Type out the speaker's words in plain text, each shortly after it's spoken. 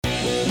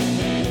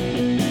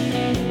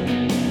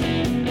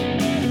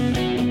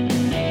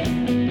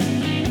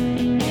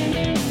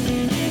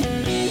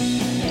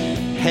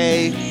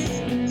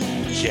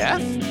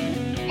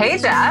Hey,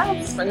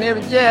 Jeff. My name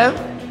is Jeff.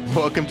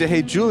 Welcome to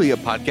Hey Julie, a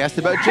podcast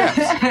about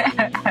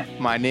Jeffs.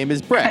 My name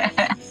is Brett.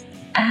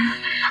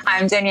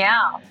 I'm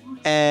Danielle.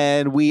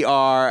 And we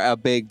are a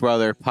Big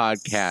Brother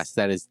podcast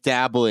that is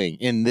dabbling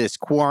in this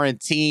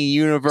quarantine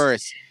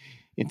universe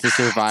into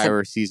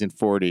Survivor Season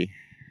 40.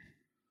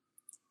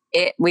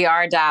 We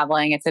are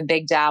dabbling. It's a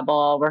big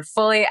dabble.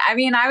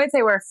 I would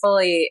say we're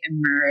fully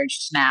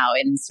immersed now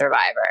in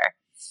Survivor.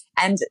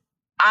 And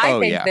I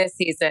think this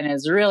season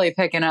is really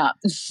picking up.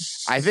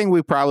 I think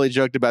we probably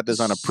joked about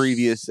this on a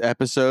previous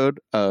episode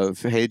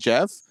of Hey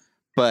Jeff,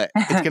 but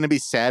it's going to be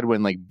sad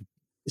when like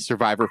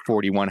Survivor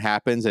 41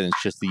 happens and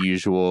it's just the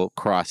usual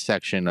cross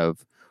section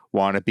of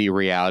wannabe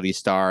reality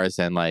stars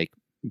and like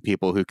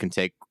people who can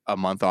take a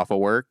month off of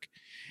work.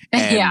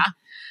 And, yeah.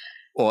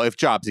 Well, if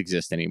jobs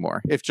exist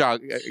anymore.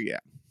 Exactly.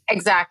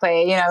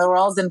 You know, the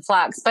world's in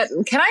flux. But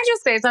can I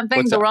just say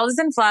something? The world is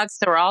in flux.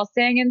 So we're all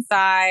staying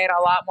inside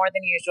a lot more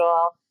than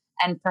usual.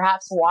 And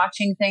perhaps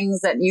watching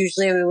things that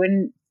usually we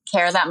wouldn't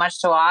care that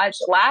much to watch.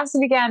 Last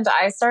weekend,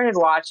 I started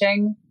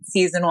watching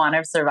season 1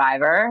 of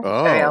Survivor,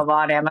 available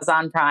on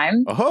Amazon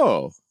Prime.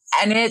 Oh.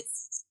 And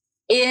it's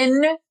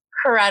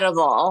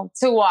incredible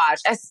to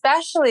watch,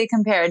 especially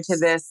compared to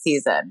this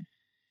season.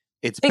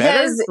 It's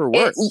better or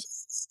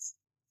worse?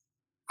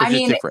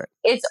 Different?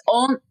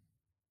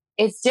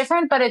 It's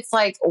different, but it's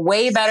like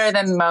way better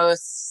than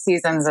most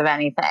seasons of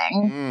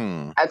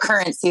anything,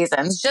 current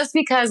seasons, just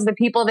because the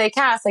people they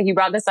cast, like you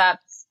brought this up,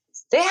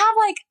 they have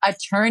like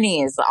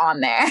attorneys on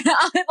there.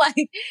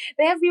 Like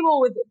they have people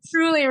with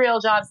truly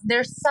real jobs.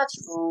 They're such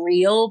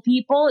real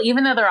people,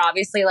 even though they're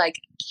obviously like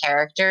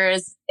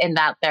characters in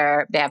that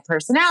they have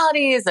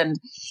personalities and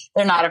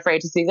they're not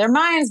afraid to speak their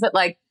minds. But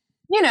like,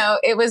 you know,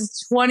 it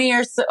was 20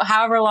 or so,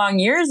 however long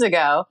years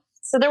ago.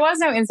 So there was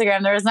no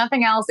Instagram. There was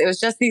nothing else. It was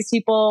just these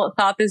people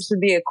thought this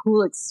would be a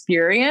cool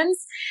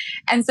experience.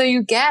 And so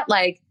you get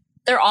like,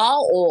 they're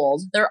all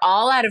old. They're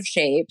all out of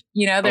shape.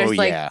 You know, there's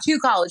 2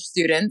 college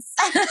students.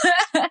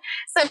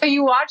 So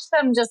you watch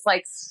them just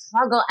like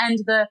struggle. And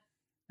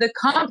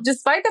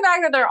despite the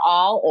fact that they're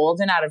all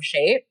old and out of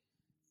shape,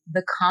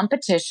 the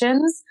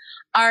competitions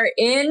are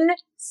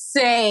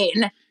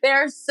insane.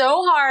 They're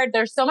so hard.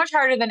 They're so much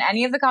harder than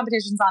any of the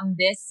competitions on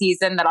this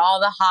season that all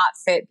the hot,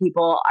 fit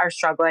people are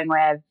struggling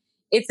with.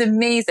 It's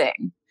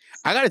amazing.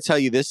 I got to tell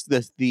you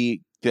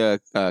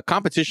the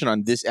competition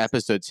on this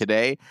episode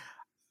today,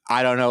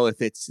 I don't know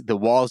if it's the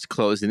walls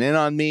closing in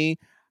on me.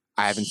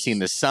 I haven't seen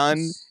the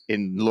sun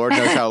in Lord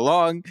knows how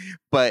long,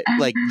 but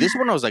like this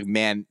one, I was like,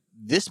 man,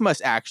 this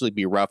must actually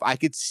be rough. I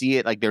could see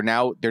it. Like they're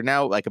now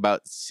like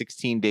about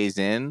 16 days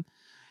in.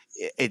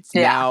 It's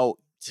now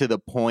to the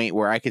point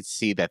where I could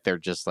see that they're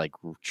just like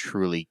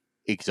truly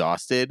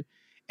exhausted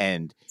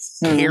and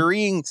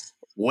carrying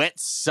wet,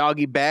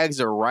 soggy bags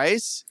of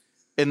rice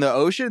in the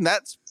ocean.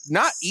 That's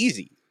not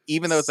easy,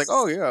 even though it's like,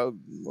 oh yeah,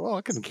 well,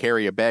 I can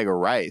carry a bag of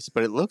rice,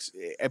 but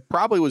it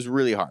probably was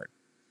really hard.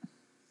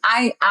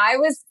 I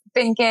was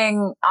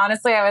thinking,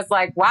 honestly, I was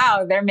like,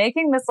 wow, they're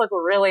making this look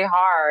really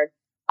hard.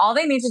 All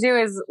they need to do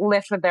is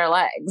lift with their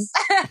legs.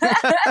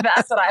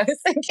 That's what I was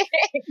thinking.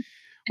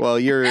 Well,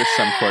 you're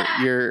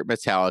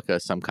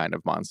Metallica, some kind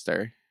of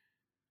monster.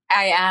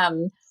 I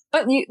am.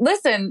 But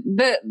listen,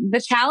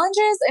 the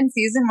challenges in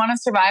season 1 of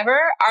Survivor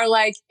are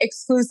like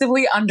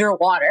exclusively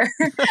underwater.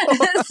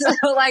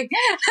 So like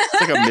it's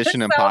like a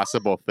Mission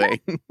Impossible thing.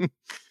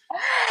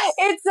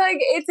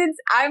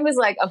 I was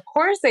like, of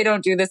course they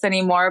don't do this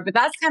anymore, but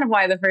that's kind of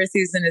why the first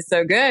season is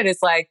so good.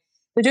 It's like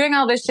they're doing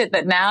all this shit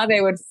that now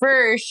they would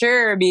for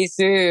sure be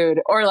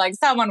sued, or like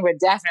someone would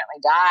definitely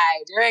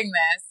die doing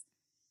this.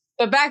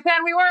 But back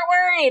then we weren't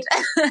worried.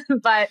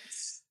 But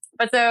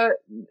so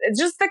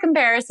just the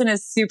comparison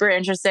is super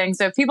interesting.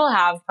 So if people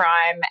have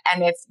Prime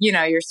and if, you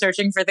know, you're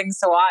searching for things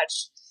to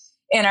watch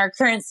in our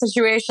current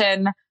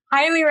situation,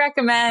 highly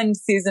recommend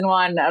season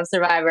 1 of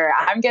Survivor.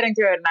 I'm getting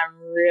through it and I'm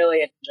really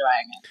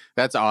enjoying it.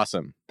 That's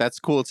awesome. That's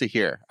cool to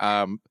hear.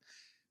 Don't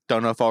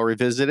know if I'll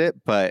revisit it,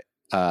 but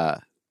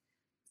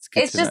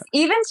it's just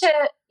even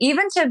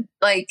to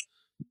like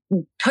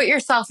put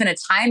yourself in a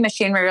time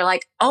machine where you're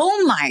like,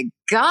 oh my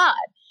God,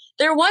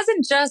 there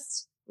wasn't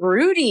just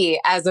Rudy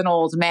as an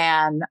old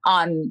man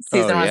on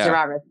season 1 of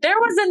Survivor. There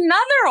was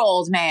another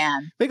old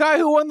man. The guy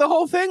who won the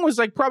whole thing was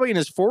like probably in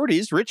his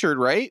 40s, Richard,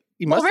 right?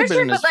 He must have been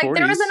in his 40s.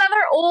 There was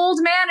another old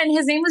man and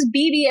his name was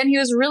BB and he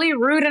was really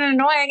rude and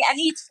annoying and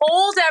he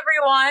told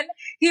everyone,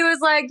 he was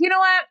like, you know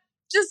what?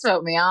 Just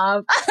vote me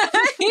off.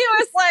 He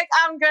was like,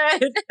 I'm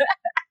good.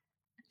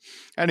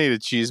 I need a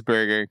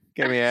cheeseburger.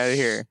 Get me out of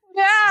here.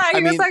 Yeah,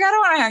 he was like, I don't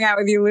want to hang out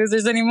with you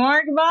losers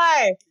anymore.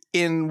 Goodbye.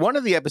 In one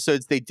of the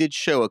episodes, they did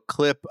show a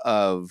clip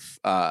of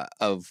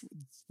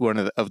one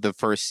of the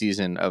first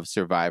season of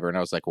Survivor, and I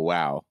was like,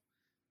 wow,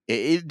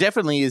 it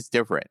definitely is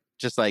different.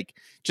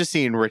 Just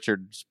seeing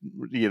Richard's,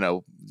 you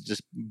know,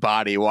 just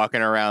body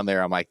walking around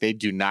there, I'm like, they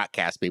do not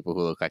cast people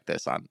who look like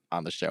this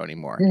on the show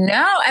anymore.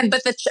 No, and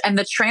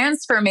the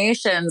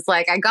transformations,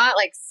 like I got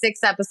like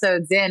 6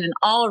 episodes in, and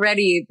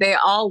already they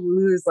all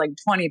lose like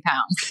 20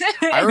 pounds.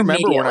 I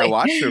remember when I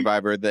watched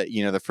Survivor that,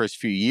 you know, the first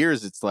few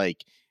years, it's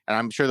like and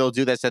I'm sure they'll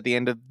do this at the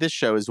end of this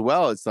show as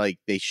well. It's like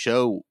they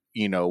show,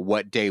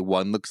 what day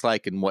 1 looks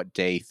like and what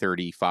day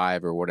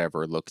 35 or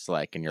whatever looks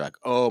like. And you're like,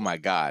 oh my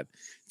God,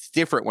 it's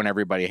different when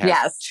everybody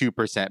has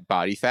 2%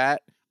 body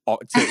fat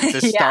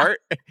to start.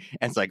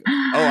 And it's like,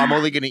 oh, I'm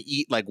only going to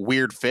eat like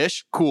weird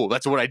fish. Cool.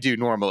 That's what I do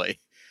normally.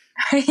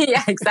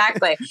 Yeah,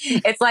 exactly.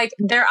 It's like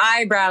their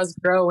eyebrows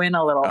grow in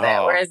a little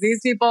bit, whereas these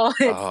people,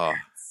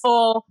 it's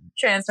full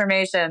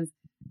transformations.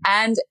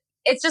 And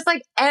it's just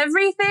like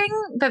everything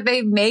that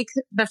they make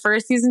the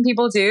first season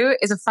people do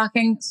is a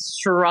fucking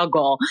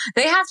struggle.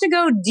 They have to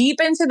go deep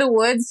into the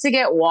woods to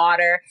get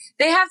water.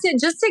 They have to,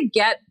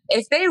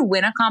 if they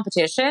win a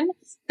competition,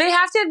 they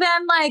have to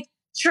then like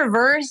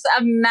traverse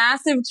a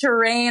massive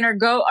terrain or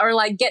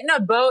get in a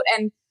boat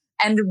and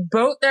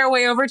boat their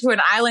way over to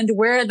an island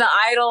where the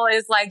idol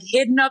is like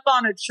hidden up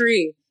on a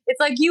tree. It's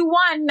like, you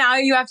won. Now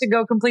you have to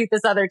go complete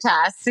this other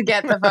task to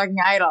get the fucking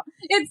idol.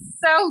 It's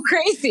so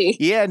crazy.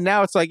 Yeah.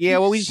 Now it's like,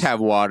 we just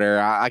have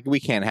water. We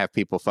can't have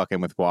people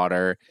fucking with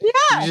water.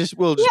 Yeah.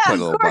 We'll just put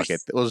a little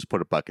bucket. We'll just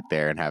put a bucket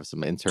there and have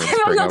some interns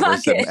bring over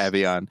some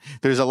Evian.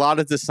 There's a lot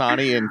of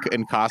Dasani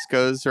in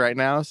Costco's right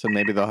now. So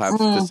maybe they'll have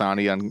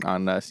Dasani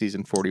on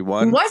season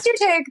 41. What's your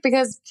take?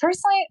 Because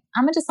personally,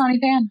 I'm a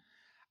Dasani fan.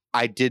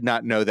 I did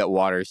not know that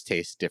waters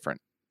taste different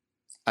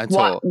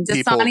until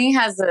Dasani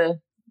has a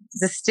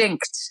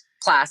distinct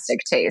plastic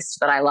taste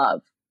that I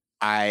love.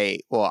 I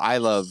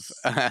love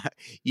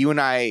you and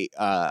I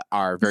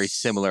are very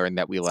similar in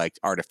that we like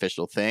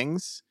artificial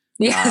things.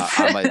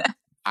 Yes.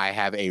 I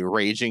have a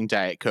raging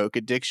Diet Coke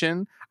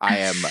addiction.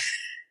 I'm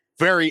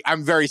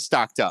very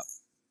stocked up.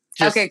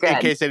 Just okay, good. In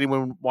case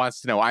anyone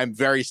wants to know, I'm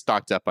very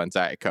stocked up on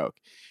Diet Coke.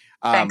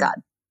 Thank God.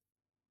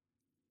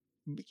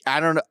 I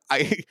don't know.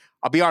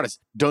 I'll be honest.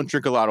 Don't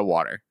drink a lot of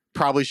water.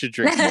 Probably should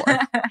drink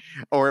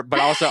more. But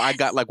also I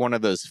got like one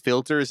of those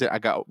filters. I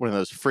got one of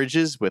those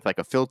fridges with like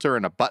a filter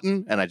and a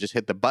button, and I just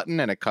hit the button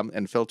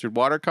and filtered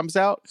water comes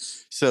out.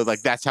 So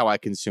like that's how I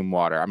consume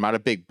water. I'm not a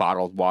big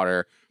bottled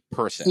water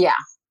person. Yeah.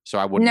 So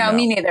I wouldn't know.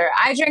 Me neither.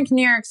 I drink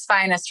New York's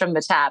finest from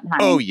the tap,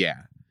 honey. Oh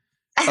yeah.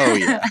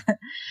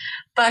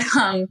 But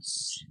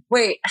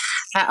wait.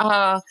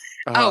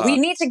 We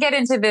need to get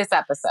into this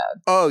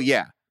episode. Oh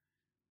yeah.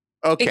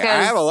 Okay.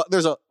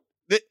 Because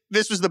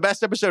this was the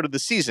best episode of the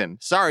season.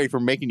 Sorry for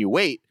making you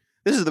wait.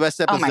 This is the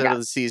best episode of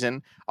the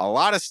season. A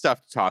lot of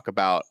stuff to talk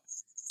about.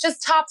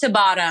 Just top to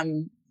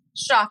bottom,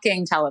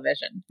 shocking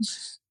television.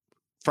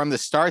 From the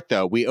start,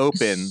 though, we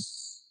open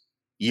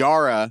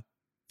Yara.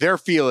 They're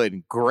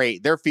feeling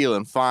great. They're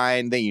feeling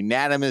fine. They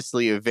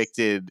unanimously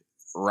evicted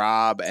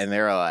Rob, and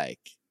they're like,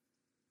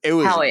 it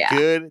was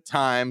good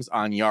times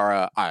on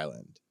Yara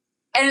Island.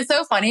 And it's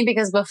so funny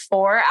because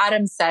before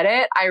Adam said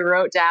it, I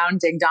wrote down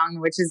Ding Dong,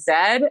 the Witch is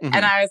Dead. Mm-hmm.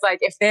 And I was like,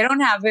 if they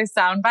don't have this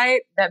soundbite,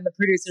 then the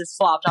producers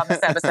flopped on this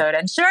episode.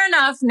 And sure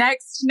enough,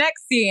 next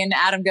scene,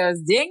 Adam goes,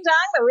 Ding Dong,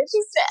 the Witch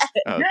is Dead.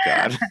 Oh,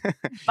 God.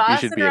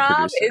 Boss and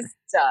Rob is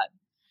done.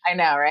 I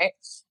know, right?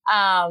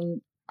 I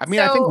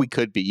think we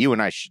could be. You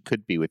and I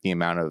could be with the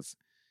amount of...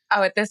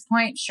 Oh, at this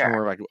point, sure.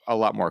 We're like a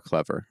lot more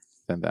clever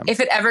than them. If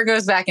it ever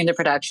goes back into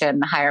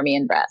production, hire me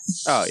and Brett.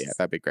 Oh, yeah,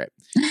 that'd be great.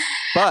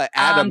 But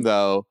Adam,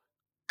 though...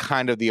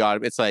 kind of the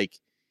odd. It's like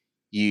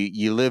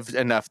you lived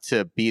enough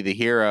to be the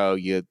hero,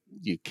 you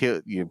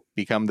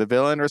become the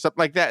villain or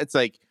something like that. It's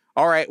like,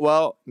 all right,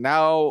 well,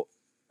 now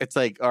it's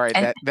like, all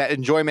right, that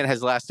enjoyment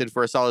has lasted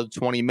for a solid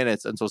 20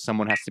 minutes until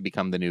someone has to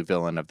become the new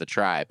villain of the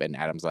tribe. And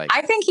Adam's like,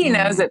 I think he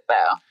knows it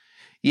though.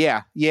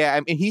 Yeah.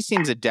 I mean, he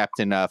seems adept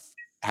enough,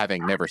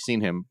 having never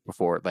seen him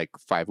before, like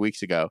 5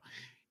 weeks ago.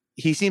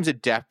 He seems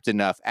adept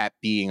enough at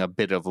being a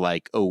bit of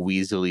like a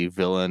Weasley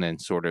villain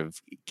and sort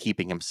of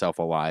keeping himself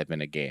alive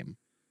in a game.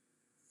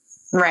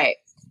 Right.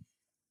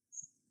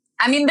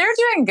 I mean, they're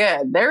doing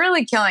good. They're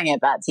really killing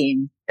it, that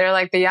team. They're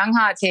like the young,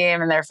 hot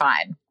team, and they're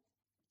fine.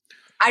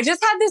 I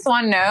just had this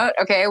one note,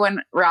 okay,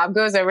 when Rob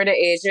goes over to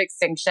Age of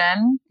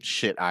Extinction.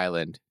 Shit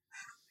Island.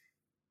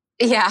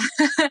 Yeah.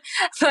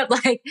 But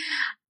like,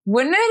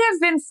 wouldn't it have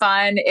been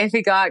fun if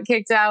he got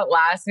kicked out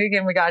last week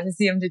and we got to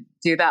see him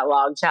do that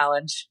log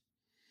challenge?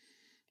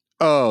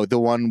 Oh, the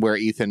one where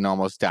Ethan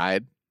almost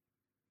died?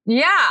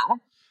 Yeah.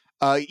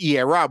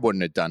 Yeah, Rob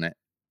wouldn't have done it.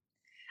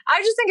 I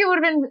just think it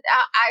would have been,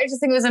 I just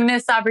think it was a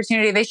missed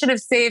opportunity. They should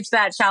have saved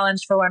that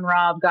challenge for when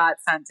Rob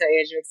got sent to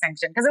Age of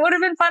Extinction because it would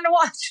have been fun to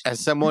watch. As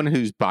someone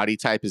whose body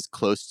type is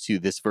close to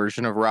this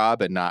version of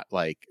Rob and not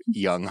like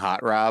young,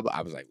 hot Rob,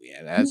 I was like,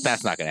 yeah,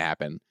 that's not going to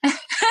happen.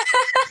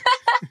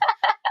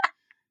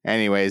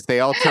 Anyways, they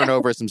all turn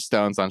over some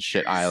stones on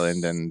Shit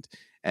Island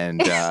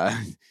and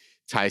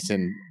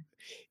Tyson.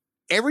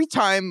 Every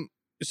time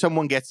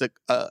someone gets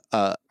I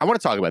want to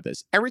talk about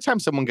this. Every time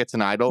someone gets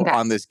an idol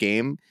on this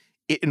game,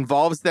 it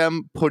involves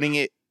them putting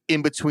it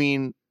in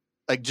between,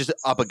 like just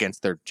up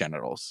against their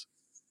genitals.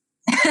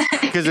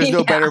 Because there's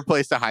no better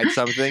place to hide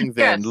something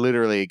than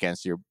literally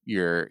against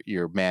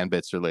your man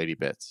bits or lady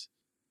bits.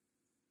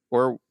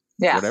 Or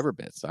whatever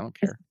bits. I don't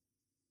care.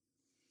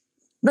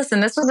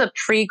 Listen, this was a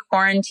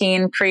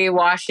pre-quarantine,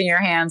 pre-washing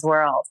your hands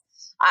world.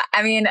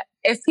 I mean,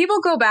 if people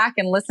go back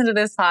and listen to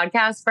this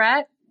podcast,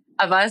 Brett,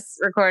 of us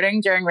recording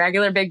during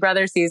regular Big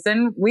Brother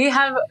season, we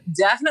have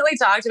definitely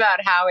talked about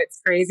how it's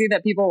crazy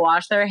that people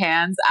wash their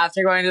hands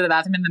after going to the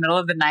bathroom in the middle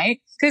of the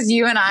night, because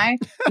you and I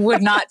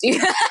would not do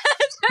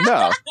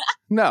that.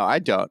 No, I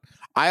don't.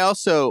 I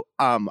also,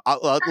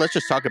 let's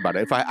just talk about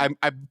it. If I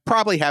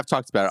probably have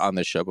talked about it on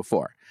this show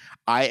before.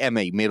 I am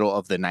a middle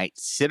of the night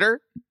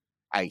sitter.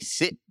 I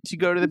sit to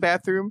go to the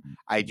bathroom.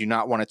 I do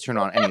not want to turn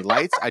on any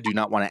lights. I do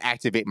not want to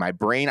activate my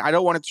brain. I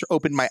don't want to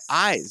open my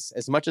eyes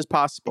as much as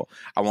possible.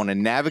 I want to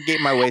navigate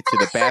my way to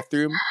the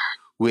bathroom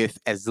with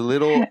as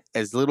little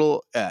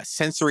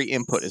sensory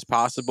input as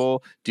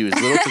possible. Do as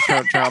little to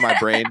turn on my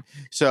brain.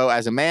 So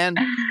as a man,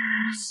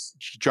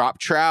 drop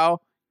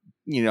trowel.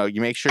 You know,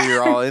 you make sure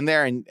you're all in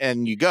there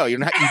and you go. You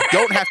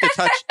don't have to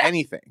touch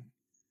anything.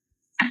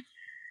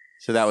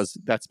 So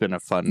that's been a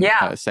fun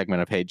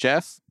segment of Hey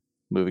Jeff.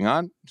 Moving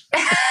on.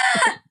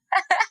 I'd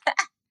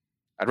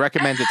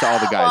recommend it to all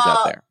the guys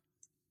out there.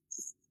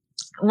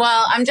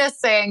 Well, I'm just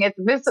saying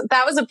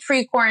that was a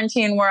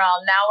pre-quarantine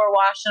world. Now we're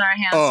washing our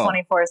hands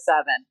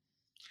 24/7.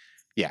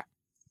 Yeah.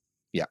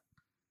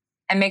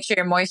 And make sure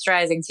you're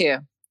moisturizing too.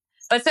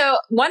 But so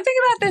one thing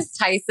about this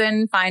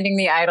Tyson finding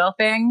the idol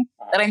thing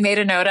that I made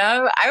a note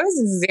of, I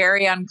was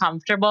very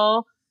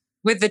uncomfortable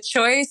with the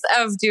choice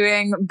of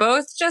doing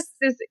both just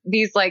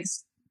these like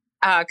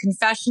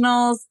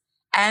confessionals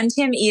and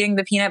him eating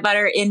the peanut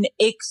butter in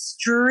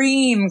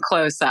extreme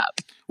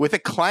close-up. With a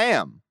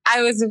clam.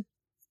 I was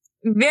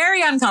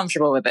very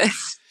uncomfortable with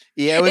this.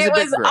 Yeah, it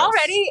was gross.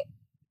 Already,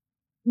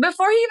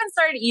 before he even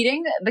started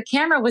eating, the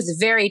camera was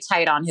very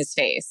tight on his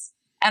face.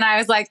 And I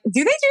was like,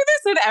 do they do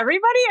this with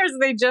everybody? Or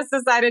they just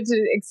decided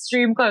to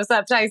extreme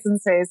close-up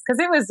Tyson's face? Because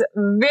it was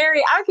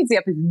I could see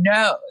up his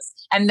nose.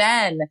 And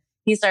then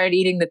he started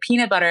eating the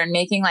peanut butter and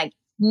making like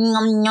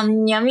yum,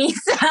 yum, yummy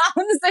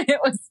sounds. And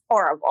it was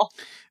horrible.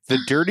 The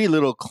dirty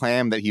little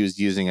clam that he was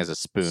using as a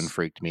spoon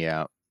freaked me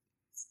out.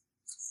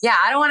 Yeah,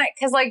 I don't want to,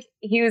 because like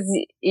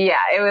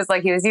it was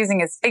like he was using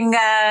his fingers.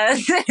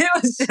 It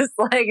was just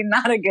like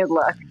not a good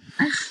look.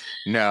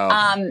 No.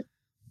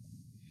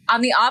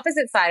 On the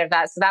opposite side of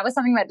that, so that was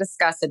something that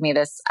disgusted me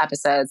this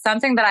episode.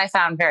 Something that I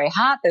found very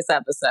hot this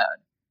episode.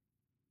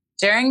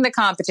 During the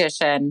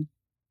competition,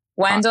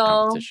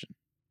 Wendell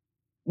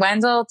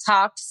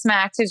talked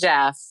smack to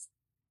Jeff,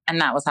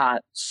 and that was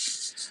hot.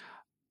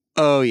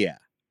 Oh yeah.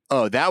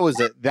 Oh, that was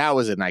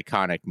an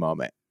iconic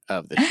moment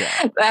of the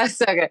show. That's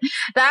so good.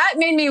 That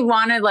made me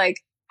want to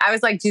I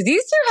was like, do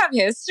these two have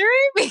history?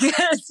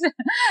 Because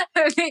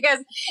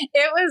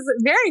it was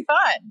very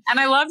fun. And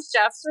I loved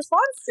Jeff's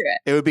response to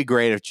it. It would be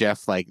great if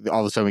Jeff, all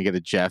of a sudden we get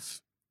a Jeff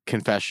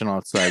confessional.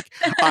 It's like,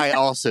 I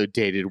also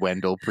dated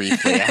Wendell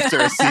briefly after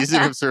a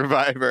season of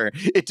Survivor.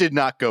 It did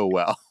not go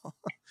well.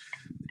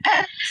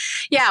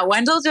 Yeah,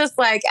 Wendell just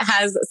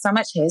has so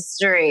much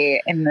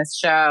history in this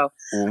show.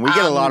 Well, we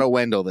get a lot of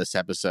Wendell this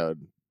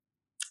episode.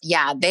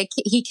 Yeah,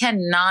 he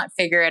cannot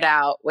figure it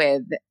out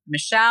with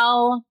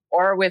Michelle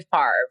or with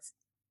Parv.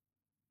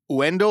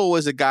 Wendell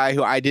was a guy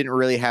who I didn't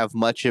really have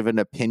much of an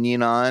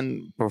opinion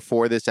on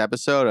before this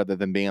episode, other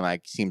than being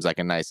seems like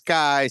a nice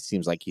guy,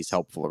 seems like he's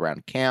helpful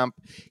around camp.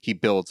 He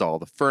builds all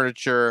the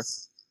furniture.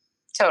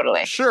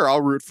 Totally. Sure,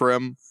 I'll root for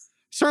him.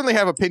 Certainly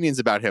have opinions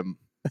about him.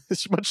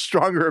 Much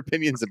stronger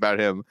opinions about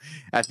him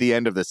at the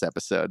end of this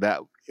episode.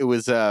 That it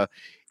was a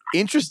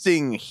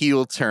interesting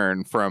heel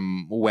turn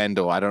from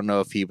Wendell. I don't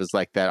know if he was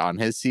like that on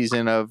his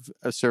season of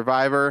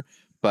Survivor,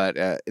 but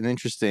an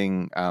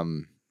interesting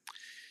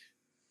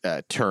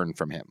turn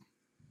from him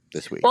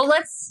this week. Well,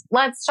 let's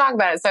talk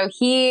about it. I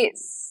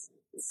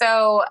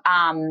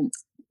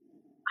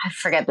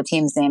forget the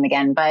team's name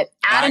again, but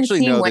Adam's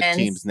team wins. The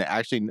team's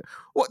name.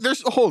 Well,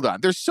 hold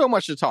on. There's so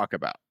much to talk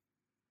about.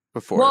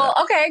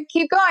 Okay,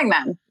 keep going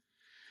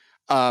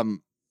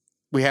then.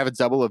 We have a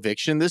double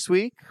eviction this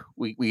week.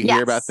 We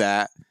hear about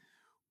that.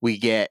 We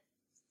get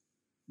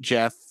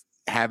Jeff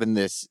having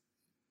this.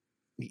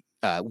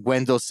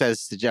 Wendell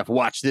says to Jeff,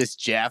 "Watch this,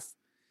 Jeff,"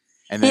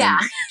 and then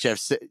Jeff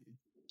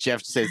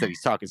says that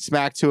he's talking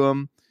smack to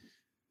him.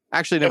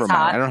 Actually, never mind.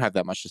 Hot. I don't have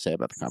that much to say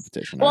about the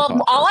competition.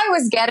 Well, all I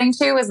was getting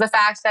to was the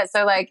fact that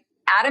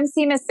Adam's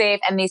team is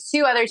safe, and these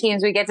two other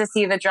teams, we get to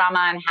see the drama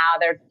and how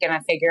they're going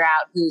to figure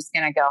out who's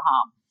going to go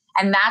home.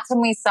 And that's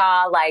when we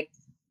saw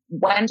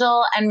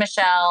Wendell and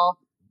Michelle,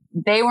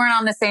 they weren't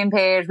on the same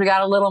page. We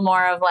got a little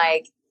more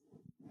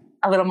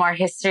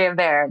history of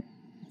their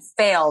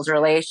failed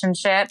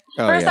relationship.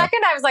 For a second,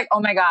 I was like, oh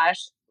my gosh,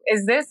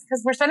 is this,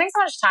 because we're spending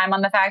so much time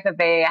on the fact that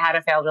they had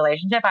a failed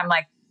relationship. I'm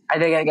like, are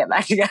they going to get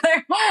back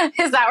together?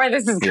 Is that where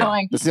this is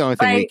going? That's the only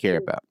thing we care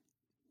about.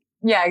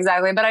 Yeah,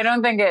 exactly. But I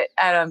don't think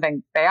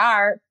they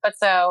are. But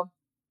so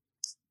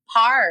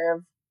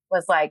Parv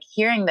was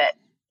hearing that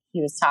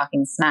he was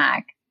talking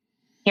smack,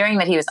 hearing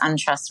that he was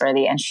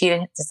untrustworthy, and she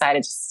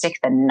decided to stick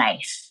the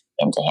knife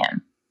into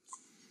him.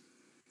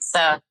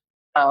 So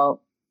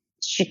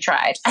she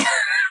tried.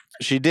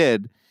 She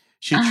did.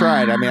 She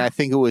tried. I mean, I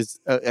think it was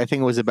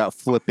about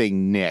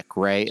flipping Nick,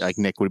 right?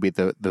 Nick would be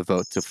the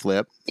vote to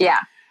flip. Yeah.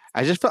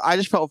 I just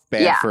felt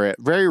bad for it.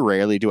 Very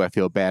rarely do I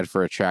feel bad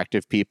for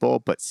attractive people,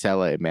 but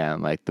Sele,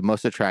 man, like the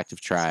most attractive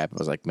tribe, I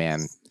was like,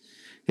 man,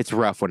 it's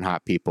rough when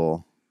hot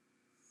people.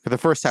 For the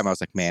first time, I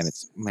was like, man,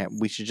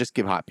 we should just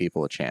give hot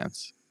people a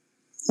chance.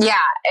 Yeah,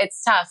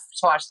 it's tough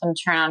to watch them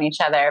turn on each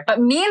other.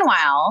 But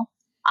meanwhile,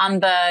 on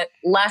the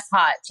less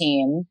hot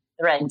team,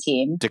 the red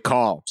team,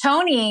 DeCall.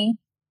 Tony,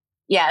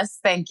 yes,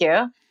 thank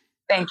you,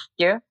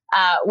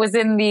 was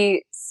in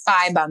the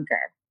spy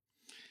bunker.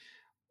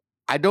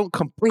 I don't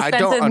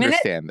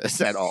understand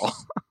this at all.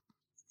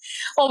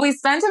 Well, we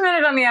spent a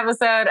minute on the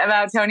episode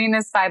about Tony in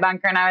the spy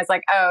bunker, and I was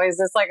like, oh, is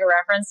this like a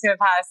reference to a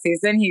past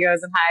season? He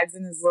goes and hides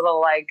in his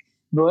little like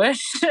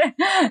bush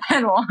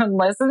and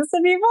listens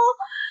to people.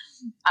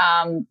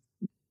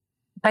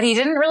 But he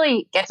didn't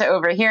really get to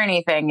overhear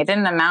anything. It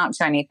didn't amount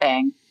to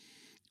anything.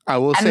 I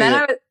will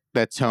say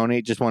that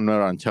Tony, just one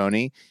note on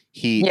Tony,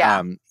 he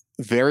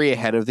very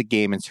ahead of the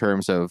game in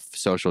terms of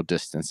social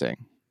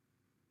distancing.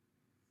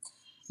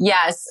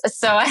 Yes,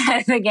 so ahead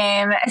of the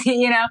game,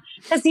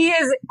 because he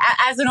is,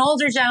 as an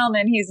older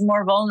gentleman, he's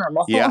more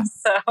vulnerable. Yeah.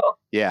 So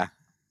yeah,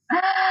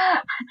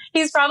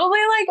 he's probably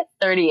like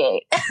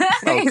 38.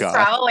 He's God.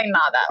 Probably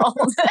not that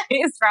old.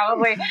 He's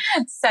probably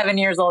 7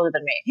 years older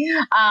than me.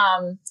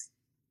 And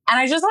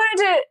I just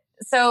wanted to.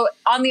 So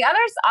on the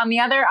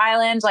other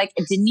island, like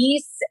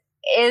Denise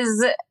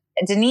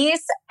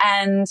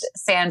and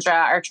Sandra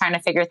are trying to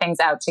figure things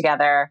out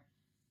together.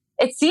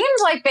 It seemed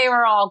like they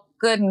were all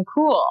good and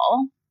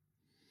cool.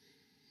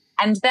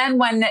 And then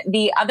when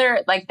the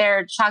other, like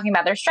they're talking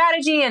about their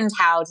strategy and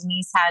how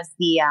Denise has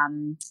the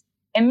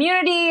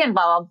immunity and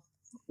blah, blah,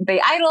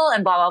 the idol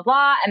and blah, blah,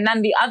 blah. And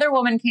then the other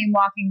woman came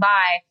walking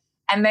by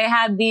and they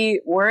had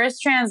the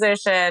worst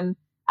transition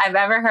I've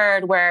ever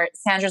heard where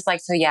Sandra's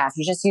like, so yeah, if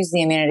you just use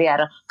the immunity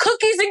idol,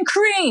 cookies and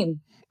cream.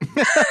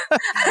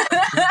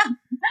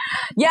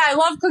 Yeah, I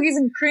love cookies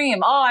and cream.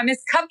 Oh, I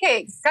miss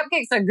cupcakes.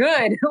 Cupcakes are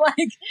good. Like,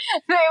 it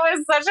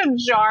was such a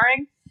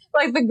jarring.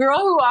 Like the girl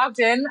who walked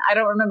in, I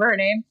don't remember her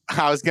name.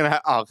 I was going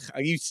to,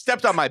 you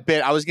stepped on my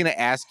bit. I was going to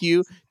ask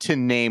you to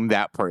name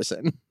that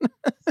person.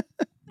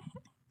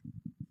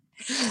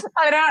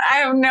 I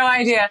have no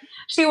idea.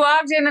 She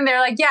walked in and they're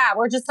like, yeah,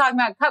 we're just talking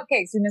about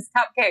cupcakes. We miss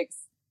cupcakes.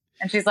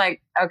 And she's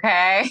like,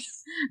 okay,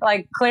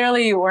 like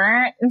clearly you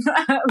weren't.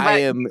 But I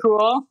am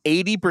cool.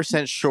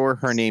 80% sure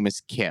her name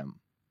is Kim.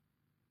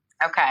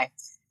 Okay.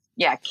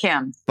 Yeah,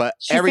 Kim. But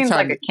she every seems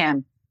time like a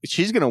Kim.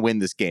 She's going to win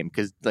this game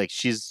because like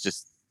she's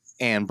just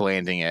Anne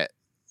Blanding it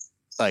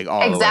like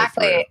all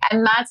exactly. the way through.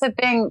 And that's the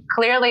thing.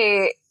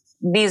 Clearly,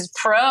 these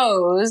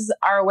pros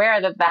are aware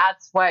that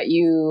that's what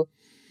you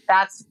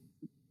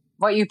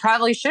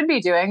probably should be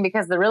doing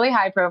because the really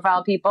high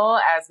profile people,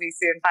 as we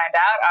soon find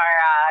out,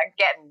 are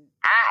getting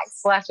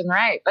axed left and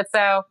right. But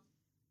so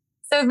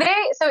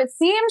it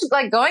seemed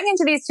like going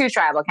into these two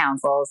tribal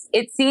councils,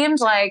 it seemed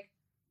like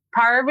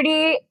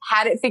Parvati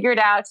had it figured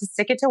out to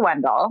stick it to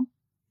Wendell.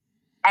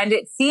 And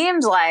it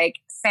seemed like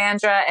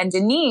Sandra and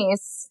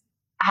Denise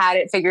had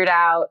it figured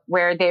out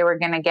where they were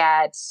going to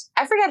get,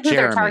 I forget who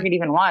their target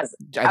even was.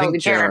 I think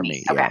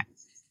Jeremy. Okay. Yeah.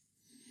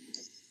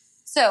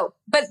 So,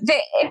 but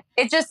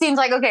it just seems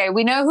like, okay,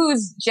 we know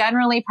who's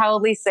generally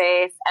probably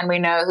safe and we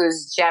know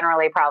who's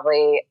generally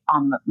probably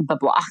on the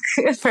block,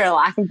 for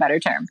lack of a better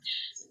term.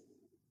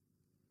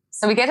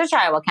 So we get to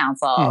tribal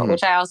council,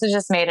 which I also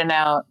just made a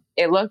note.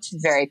 It looked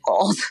very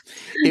cold.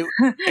 Did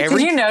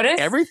you notice?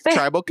 Every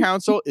tribal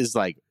council is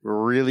like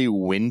really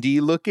windy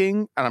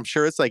looking. And I'm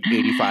sure it's like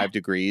 85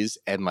 degrees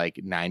and like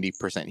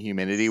 90%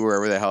 humidity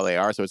wherever the hell they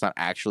are. So it's not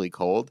actually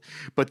cold.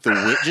 But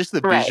just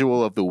the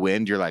visual of the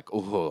wind, you're like,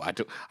 oh,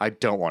 I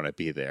don't want to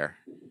be there.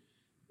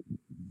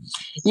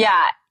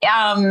 Yeah.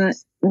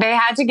 They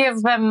had to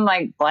give them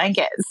like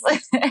blankets.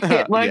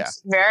 It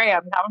looked very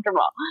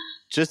uncomfortable.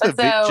 Just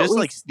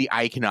the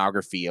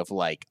iconography of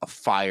like a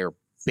fire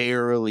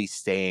barely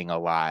staying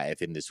alive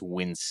in this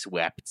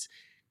windswept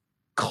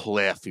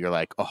cliff. You're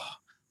like, oh,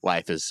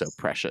 life is so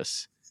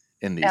precious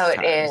in these times.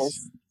 It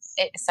is.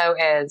 It so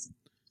is.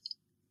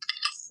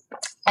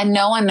 And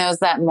no one knows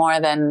that more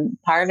than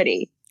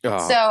Parvati.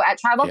 Oh, so at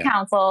tribal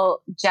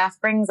council,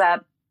 Jeff brings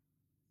up,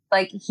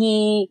 like,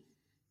 he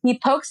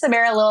pokes the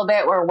bear a little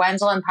bit where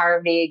Wendell and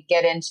Parvati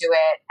get into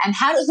it. And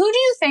who do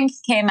you think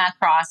came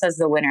across as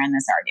the winner in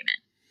this argument?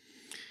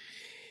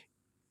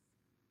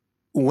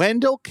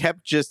 Wendell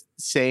kept just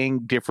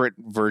saying different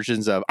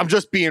versions of, I'm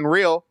just being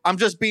real. I'm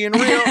just being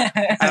real.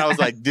 And I was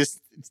like, this,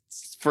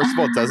 first of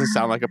all, doesn't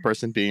sound like a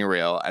person being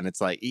real. And it's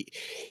like,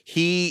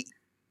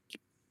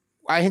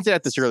 I hinted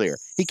at this earlier.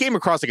 He came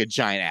across like a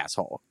giant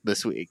asshole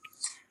this week.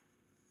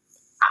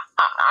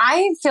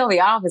 I feel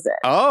the opposite.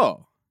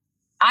 Oh.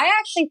 I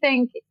actually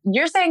think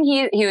you're saying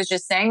he was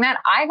just saying that.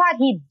 I thought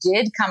he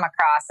did come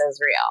across as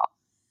real.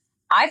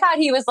 I thought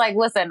he was like,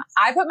 listen,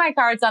 I put my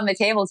cards on the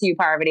table to you,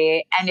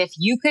 Parvati, and if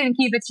you couldn't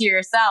keep it to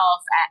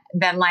yourself,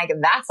 then like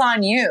that's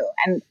on you.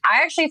 And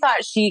I actually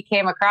thought she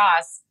came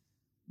across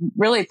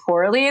really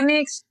poorly in the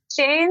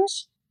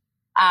exchange.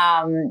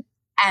 And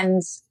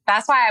And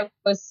that's why I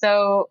was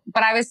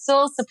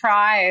still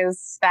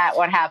surprised that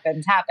what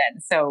happened.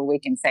 So we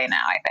can say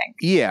now, I think.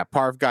 Yeah,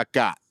 Parv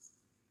got.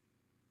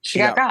 She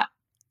got.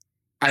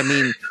 I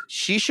mean,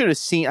 she should have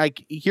seen,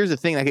 like, here's the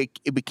thing, like,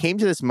 it came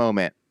to this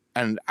moment,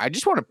 and I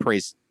just want to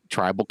praise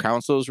tribal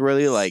councils,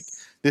 really. Like,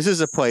 this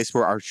is a place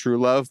where our true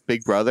love,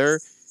 Big Brother,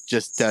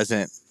 just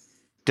doesn't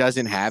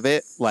have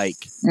it. Like,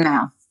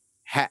 no.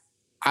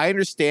 I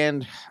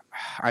understand.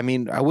 I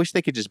mean, I wish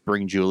they could just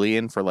bring Julie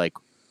in for, like,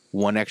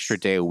 one extra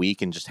day a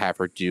week and just have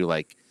her do,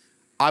 like,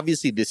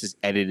 obviously this is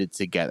edited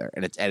together,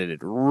 and it's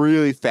edited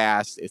really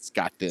fast. It's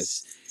got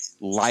this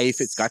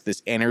life. It's got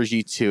this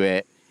energy to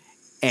it.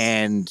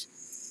 And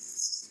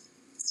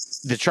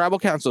the tribal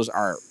councils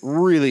are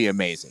really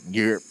amazing.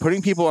 You're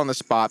putting people on the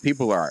spot.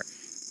 People are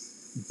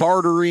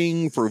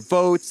bartering for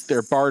votes.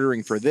 They're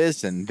bartering for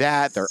this and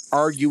that. They're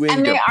arguing.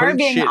 And they are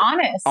being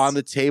honest on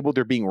the table.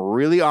 They're being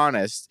really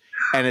honest.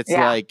 And it's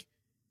like,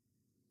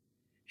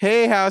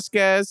 hey, house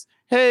guests.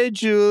 Hey,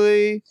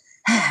 Julie.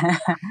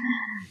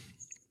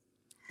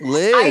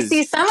 Liz, I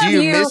see some do of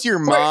you miss your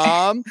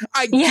mom?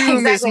 I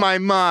do miss my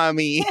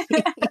mommy.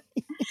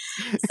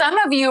 Some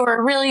of you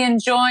are really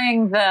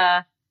enjoying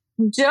the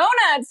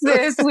donuts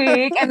this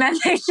week, and then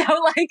they show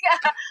like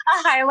a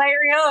highlight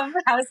reel of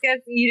house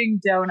guests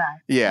eating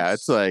donuts. Yeah,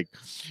 it's like,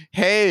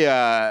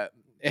 hey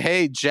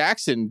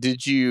Jackson,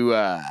 did you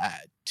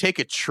take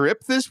a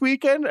trip this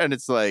weekend? And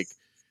it's like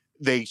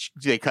they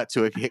cut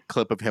to a hit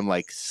clip of him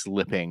like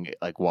slipping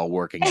like while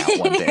working out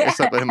one day or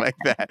something like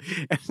that.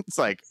 And it's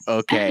like,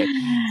 okay,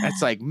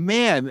 it's like,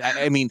 man,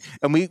 I mean,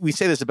 and we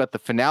say this about the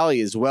finale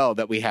as well,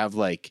 that we have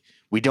like,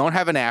 we don't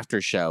have an after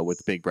show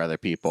with Big Brother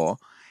people.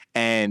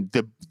 And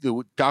the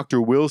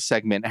Dr. Will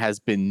segment has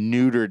been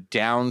neutered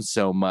down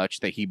so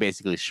much that he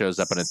basically shows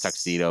up in a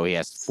tuxedo. He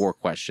has 4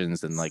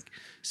 questions and like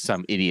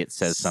some idiot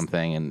says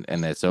something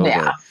and it's over.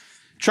 Yeah.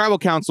 Tribal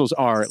councils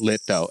are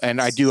lit though.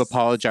 And I do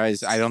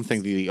apologize. I don't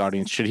think the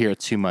audience should hear it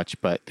too much,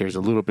 but there's a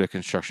little bit of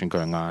construction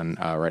going on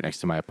right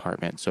next to my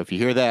apartment. So if you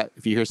hear that,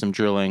 if you hear some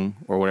drilling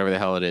or whatever the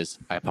hell it is,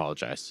 I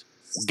apologize.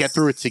 Get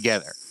through it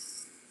together.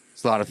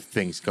 There's a lot of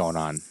things going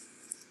on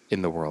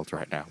in the world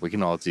right now. We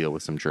can all deal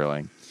with some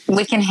drilling.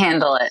 We can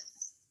handle it.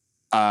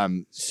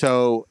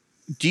 So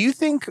do you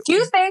think?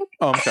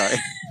 Oh, I'm sorry.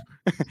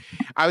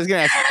 I'm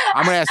going to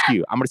ask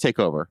you. I'm going to take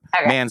over.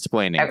 Okay.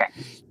 Mansplaining. Okay.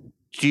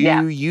 Do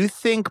you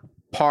think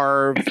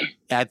Parv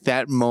at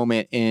that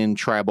moment in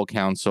tribal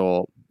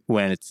council,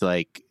 when it's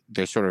like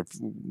they're sort of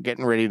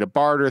getting ready to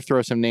barter,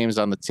 throw some names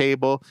on the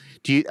table,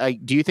 do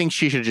you think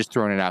she should have just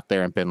thrown it out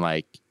there and been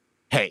like,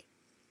 hey,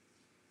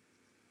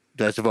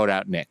 let's vote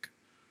out Nick?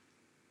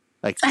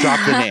 Like, drop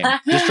the name.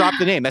 Just drop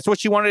the name. That's what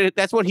she wanted.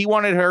 That's what he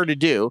wanted her to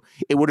do.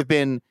 It would have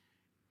been,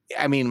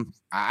 I mean,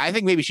 I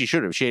think maybe she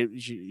should have. She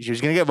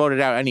was going to get voted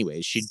out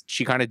anyways.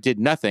 She kind of did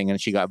nothing and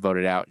she got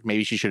voted out.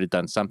 Maybe she should have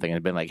done something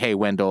and been like, hey,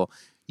 Wendell,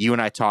 you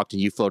and I talked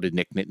and you floated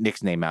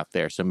Nick's name out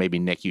there. So maybe,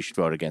 Nick, you should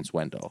vote against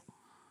Wendell.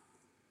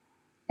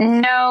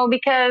 No,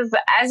 because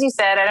as you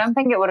said, I don't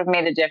think it would have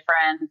made a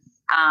difference.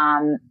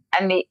 Correct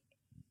me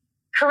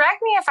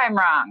if I'm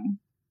wrong,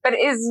 but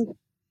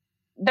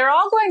they're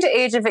all going to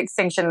age of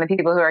extinction, the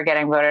people who are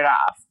getting voted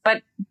off.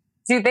 But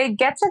do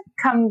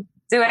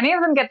any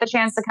of them get the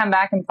chance to come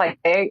back and play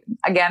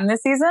again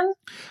this season?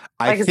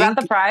 Is that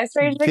the prize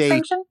for age of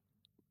extinction?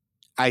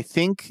 I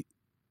think,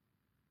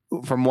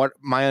 from what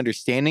my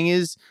understanding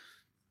is,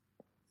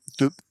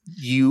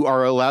 you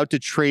are allowed to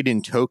trade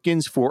in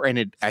tokens for,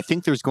 and I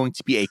think there's going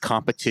to be a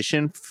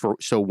competition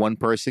so one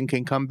person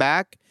can come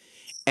back.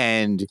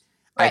 And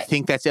right. I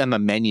think that's on the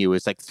menu.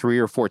 It's like 3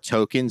 or 4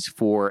 tokens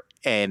for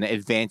an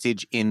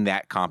advantage in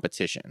that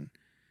competition.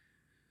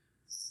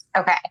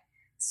 Okay.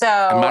 So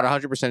I'm not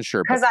 100%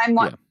 sure. Because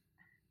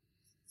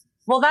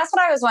well, that's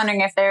what I was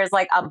wondering, if there's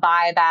like a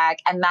buyback,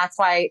 and that's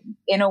why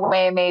in a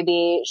way,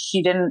 maybe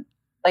she didn't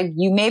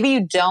maybe you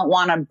don't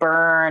want to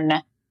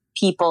burn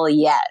people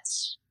yet.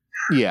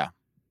 Yeah.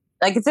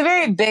 Like, it's a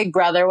very Big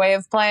Brother way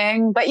of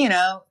playing, but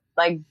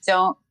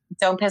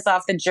don't piss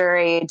off the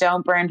jury.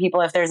 Don't burn people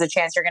if there's a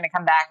chance you're going to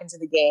come back into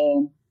the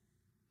game.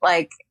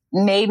 Like,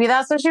 maybe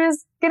that's what she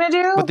was going to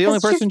do. But the only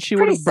person she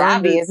would have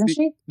burned, isn't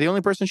she? The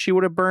only person she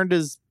would have burned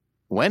is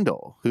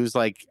Wendell, who's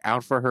like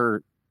out for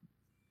her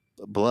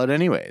blood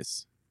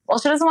anyways. Well,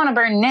 she doesn't want to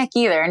burn Nick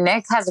either.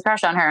 Nick has a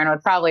crush on her and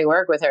would probably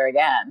work with her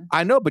again.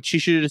 I know, but she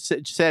should have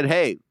said,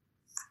 hey,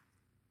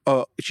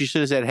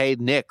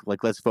 Nick,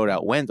 like, let's vote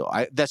out Wendell.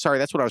 That's what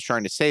I was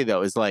trying to say,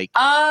 though, is like,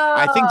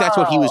 I think that's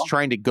what he was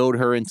trying to goad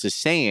her into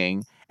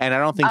saying. And I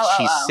don't think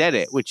she said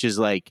it, which is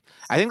like,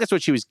 I think that's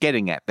what she was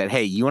getting at, that,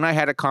 hey, you and I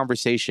had a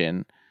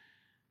conversation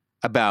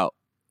about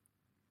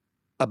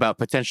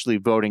potentially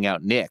voting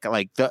out Nick.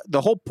 Like,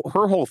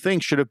 her whole thing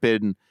should have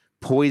been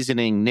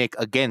poisoning Nick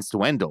against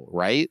Wendell,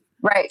 right?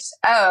 Right.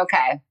 Oh,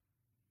 okay.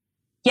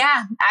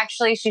 Yeah,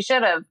 actually, she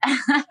should have.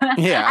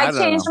 Yeah, I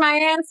changed my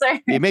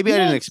answer. Yeah, maybe I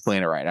didn't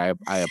explain it right.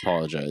 I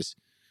apologize.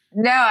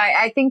 No,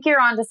 I think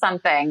you're onto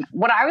something.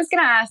 What I was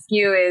going to ask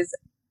you is,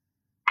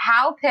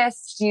 how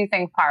pissed do you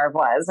think Parv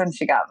was when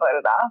she got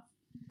voted off?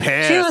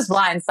 pissed. She was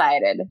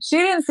blindsided. She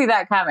didn't see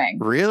that coming.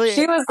 Really?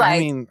 She was like, I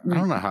mean, I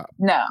don't know how.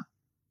 No,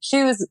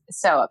 she was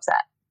so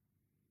upset.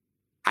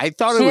 I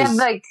thought she it was had,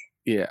 like,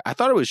 yeah. I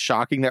thought it was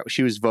shocking that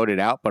she was voted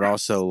out, but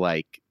also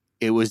like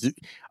it was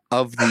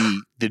of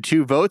the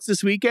two votes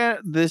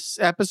this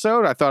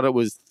episode. I thought it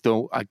was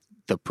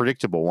the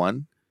predictable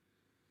one.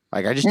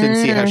 Like I just didn't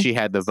see how she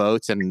had the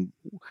votes, and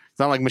it's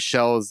not like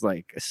Michelle is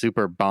like a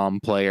super bomb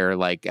player,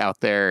 like out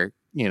there,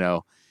 you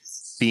know,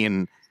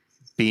 being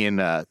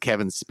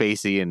Kevin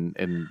Spacey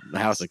in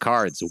House of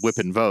Cards,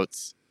 whipping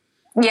votes.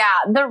 Yeah,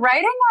 the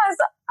writing was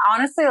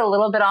honestly a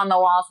little bit on the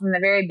wall from the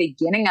very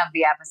beginning of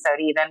the episode,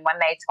 even when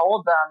they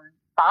told them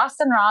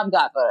Boston Rob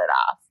got voted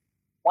off.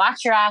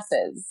 Watch your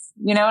asses.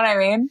 You know what I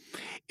mean?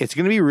 It's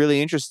going to be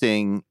really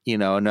interesting, you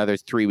know, another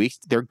 3 weeks.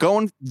 They're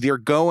going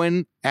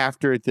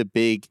after the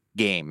big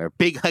game. They're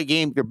big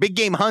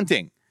game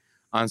hunting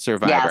on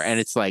Survivor. Yes. And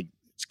it's like,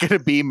 it's going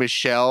to be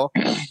Michelle,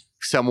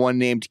 someone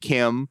named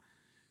Kim,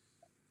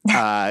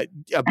 a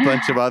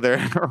bunch of other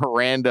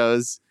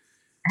randos.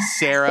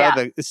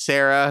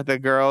 Sarah, the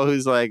girl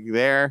who's like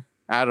there.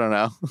 I don't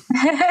know.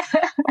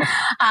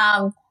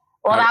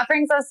 Well, that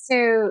brings us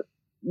to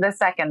the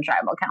second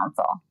tribal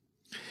council.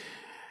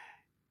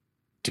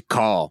 To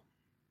call.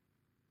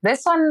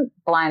 This one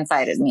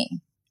blindsided me.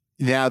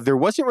 Now, there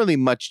wasn't really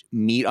much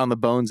meat on the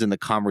bones in the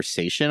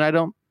conversation, I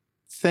don't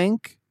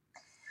think.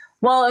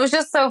 Well, it was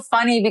just so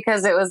funny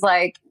because it was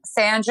like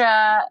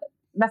Sandra,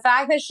 the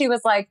fact that she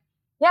was like,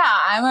 yeah,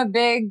 I'm a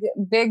big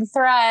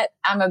threat.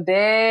 I'm a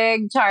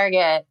big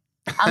target.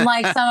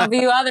 Unlike some of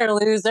you other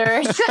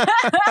losers.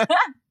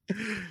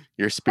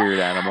 Your spirit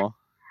animal.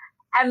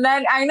 And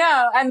then, I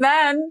know. And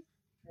then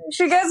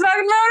she gets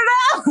fucking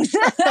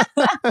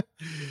voted out.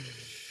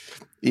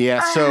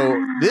 Yeah,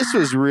 so this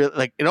was real.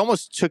 Like, it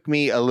almost took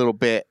me a little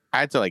bit.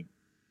 I had to like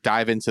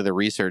dive into the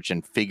research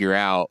and figure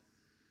out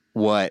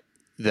what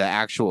the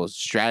actual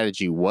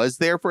strategy was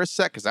there for a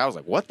sec, because I was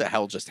like, what the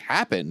hell just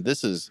happened?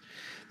 This is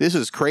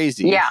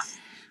crazy. Yeah.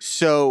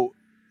 So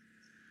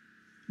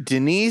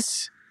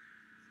Denise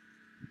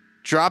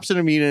drops an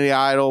immunity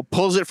idol,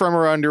 pulls it from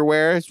her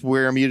underwear. It's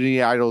where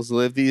immunity idols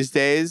live these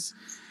days.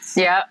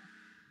 Yeah.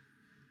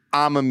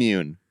 I'm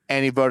immune.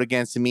 Any vote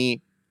against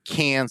me,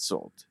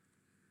 canceled.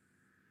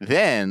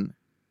 Then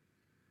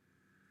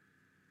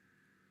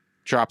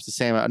drops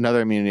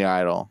another immunity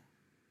idol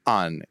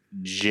on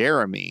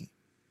Jeremy.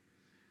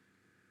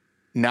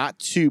 Not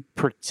to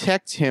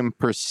protect him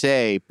per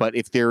se, but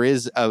if there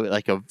is a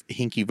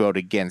hinky vote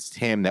against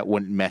him, that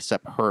wouldn't mess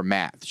up her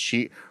math.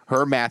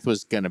 Her math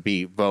was going to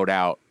be vote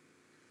out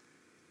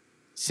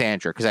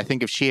Sandra, because I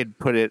think if she had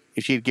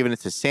given it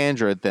to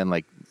Sandra, then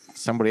like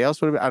somebody else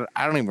would have.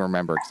 I don't even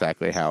remember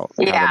exactly how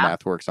the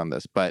math works on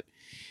this, but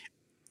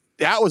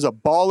that was a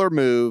baller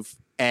move,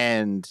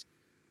 and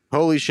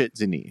holy shit,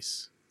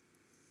 Denise.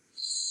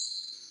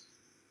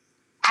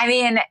 I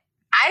mean,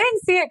 I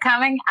didn't see it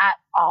coming at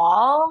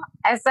all,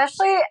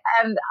 especially,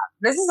 and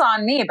this is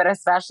on me, but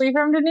especially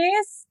from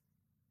Denise,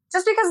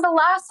 just because the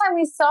last time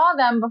we saw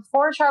them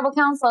before Tribal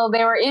Council,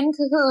 they were in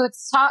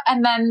cahoots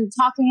and then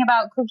talking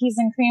about cookies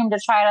and cream to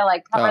try to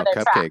like cover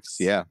their cupcakes, tracks.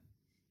 Yeah.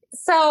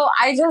 So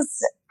I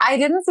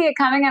didn't see it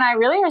coming, and I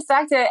really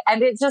respect it.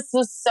 And it just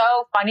was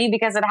so funny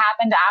because it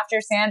happened after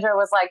Sandra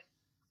was like,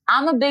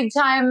 I'm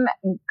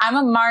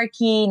a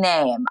marquee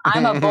name.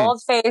 I'm a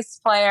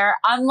bold-faced player,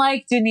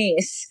 unlike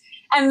Denise.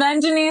 And then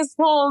Denise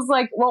pulls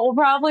like what will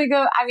probably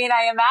go, I mean,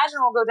 I imagine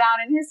will go down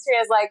in history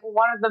as like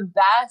one of the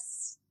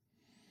best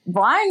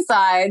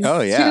blindsides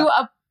to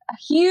a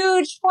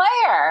huge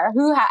player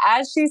who,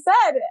 as she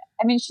said,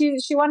 I mean,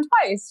 she won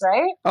twice,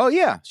 right? Oh,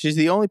 yeah. She's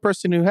the only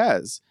person who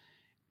has.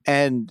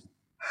 And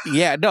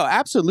yeah, no,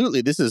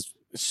 absolutely. This is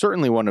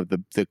certainly one of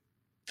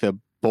the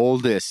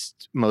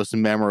boldest, most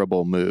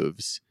memorable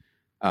moves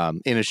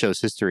in a show's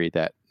history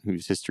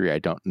whose history I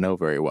don't know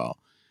very well.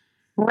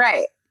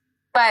 Right.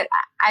 But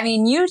I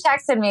mean, you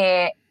texted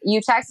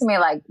me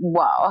like,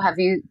 whoa, have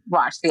you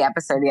watched the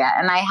episode yet?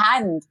 And I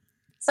hadn't.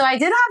 So I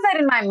did have that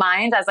in my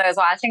mind as I was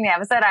watching the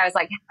episode. I was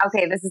like,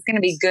 okay, this is going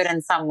to be good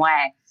in some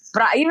way.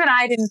 But even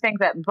I didn't think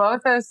that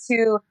both those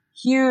two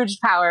huge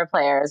power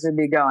players would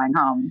be going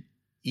home.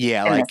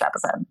 Yeah, in like this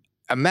episode.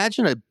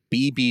 Imagine a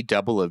BB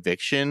double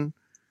eviction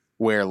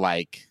where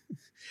like,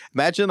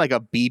 imagine like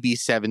a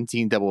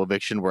BB17 double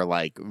eviction where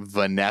like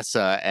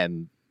Vanessa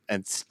and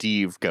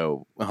Steve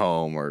go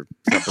home or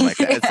something like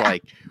that. Yeah. It's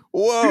like,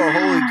 whoa,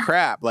 holy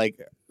crap. Like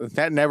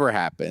that never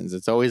happens.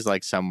 It's always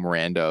like some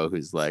rando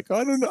who's like, oh,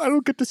 I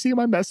don't get to see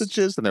my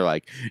messages. And they're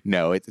like,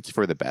 no, it's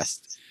for the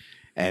best.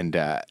 And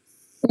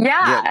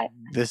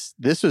this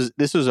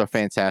was a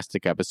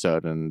fantastic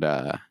episode, and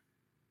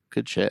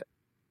good shit.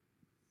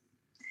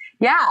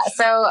 Yeah.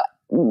 So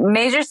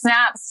major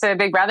snaps to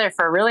Big Brother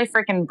for really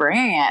freaking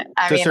bringing it.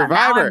 I mean, Survivor.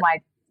 Now I'm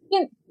like,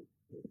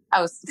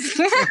 I was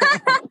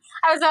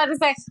about to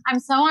say,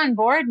 I'm so on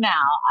board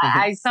now.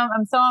 I'm so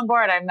on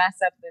board. I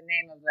messed up the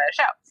name of the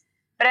show.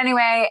 But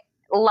anyway,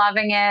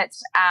 loving it.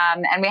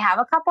 And we have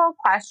a couple of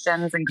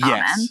questions and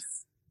comments.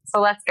 Yes.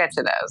 So let's get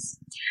to those.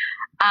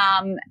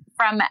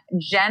 From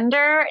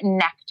Gender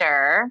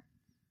Nectar,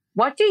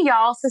 what do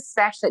y'all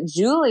suspect that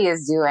Julie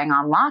is doing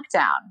on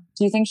lockdown?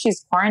 Do you think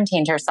she's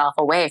quarantined herself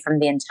away from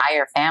the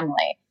entire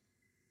family?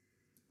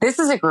 This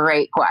is a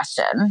great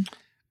question.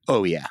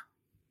 Oh, yeah.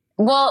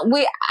 Well,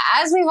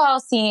 as we've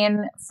all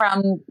seen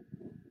from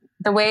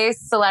the way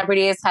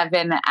celebrities have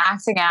been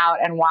acting out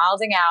and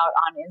wilding out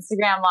on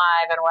Instagram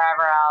Live and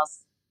wherever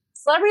else,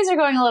 celebrities are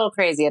going a little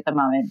crazy at the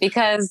moment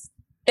because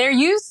they're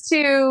used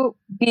to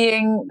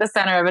being the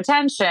center of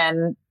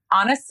attention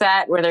on a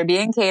set where they're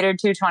being catered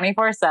to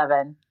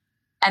 24/7.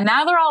 And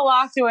now they're all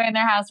locked away in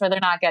their house where they're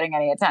not getting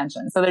any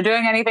attention. So they're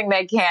doing anything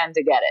they can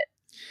to get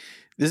it.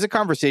 This is a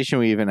conversation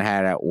we even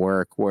had at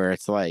work where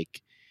it's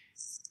like,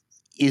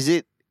 is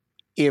it,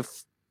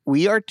 if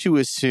we are to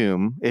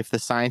assume, if the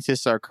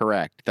scientists are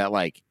correct, that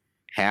like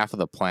half of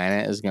the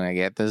planet is going to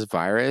get this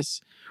virus,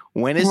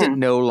 when is it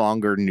no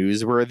longer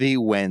newsworthy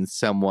when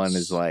someone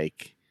is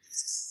like,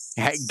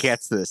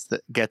 gets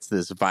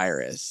this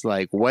virus?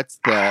 Like,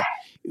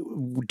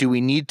 do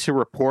we need to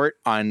report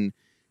on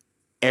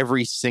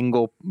every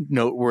single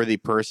noteworthy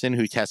person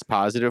who tests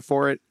positive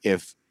for it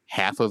if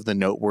half of the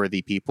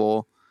noteworthy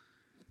people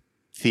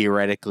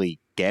theoretically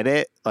get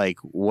it? Like,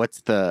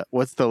 what's the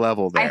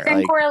level there? I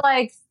think we're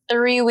like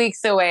 3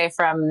 weeks away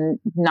from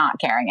not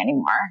caring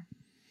anymore.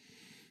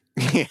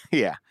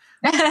 Yeah.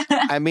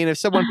 I mean, if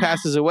someone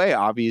passes away,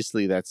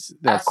 obviously that's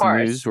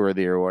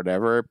newsworthy or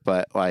whatever,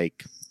 but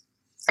like,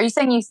 are you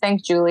saying you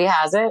think Julie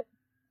has it?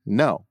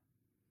 No.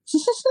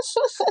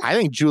 I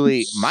think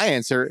Julie, my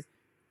answer,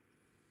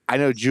 I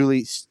know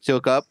Julie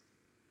stood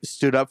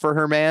up for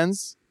her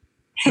mans,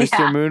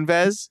 Mr.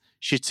 Moonves.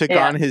 She took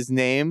on his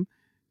name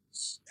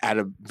at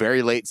a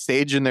very late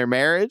stage in their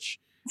marriage.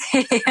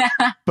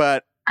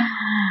 But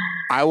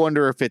I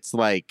wonder if it's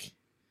like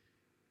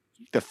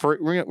the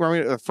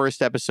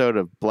first episode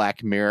of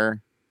Black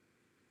Mirror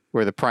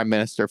where the prime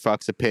minister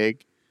fucks a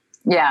pig.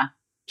 Yeah.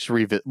 Just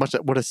revisit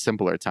what a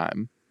simpler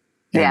time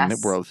in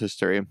world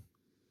history.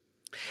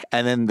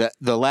 And then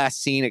the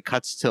last scene, it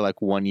cuts to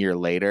like 1 year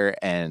later,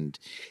 and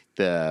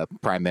the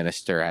prime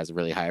minister has a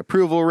really high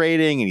approval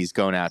rating, and he's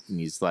going out and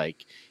he's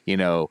like, you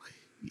know,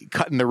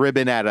 cutting the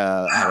ribbon at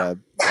a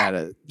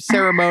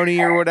ceremony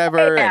or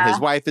whatever, and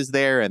his wife is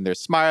there, and they're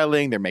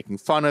smiling, they're making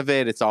fun of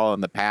it. It's all in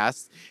the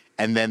past,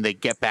 and then they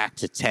get back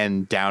to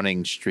 10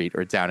 Downing Street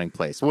or Downing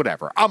Place,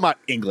 whatever. I'm not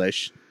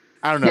English.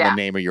 I don't know the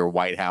name of your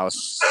White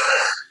House.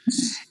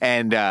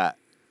 And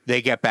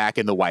they get back,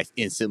 and the wife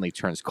instantly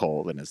turns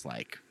cold and is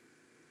like,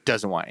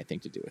 doesn't want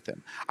anything to do with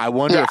him. I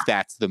wonder if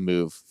that's the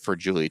move for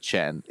Julie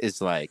Chen, is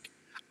like,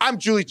 I'm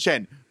Julie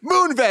Chen,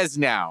 Moonves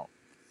now.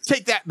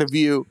 Take that, The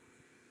View.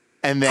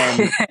 And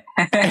then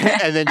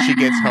and then she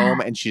gets home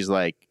and she's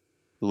like,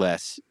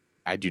 Les,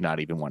 I do not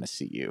even want to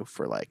see you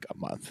for like a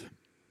month.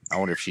 I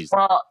wonder if she's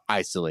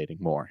isolating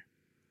more.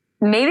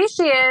 Maybe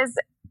she is.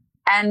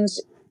 And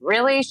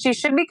really, she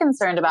should be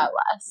concerned about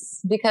Les,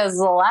 because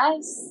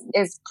Les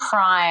is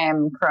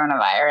prime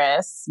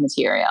coronavirus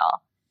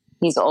material.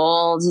 He's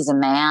old. He's a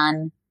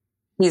man.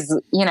 He's,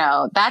 you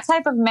know, that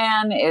type of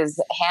man is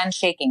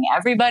handshaking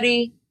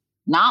everybody,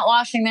 not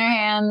washing their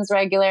hands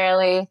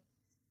regularly.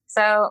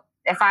 So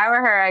if I were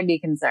her, I'd be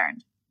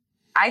concerned.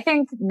 I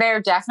think they're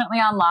definitely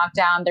on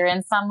lockdown. They're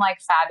in some like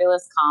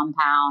fabulous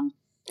compound.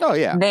 Oh,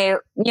 yeah. They,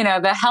 you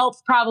know, the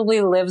health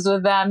probably lives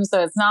with them.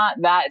 So it's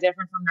not that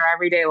different from their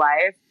everyday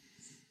life.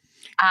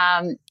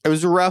 It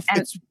was rough.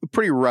 It's a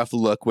pretty rough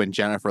look when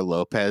Jennifer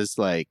Lopez,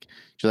 like,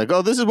 she's like,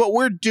 oh, this is what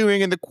we're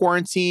doing in the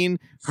quarantine.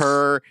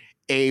 Her,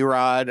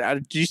 A-Rod.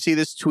 Did you see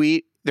this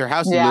tweet? Their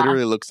house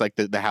literally looks like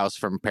the house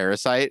from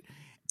Parasite.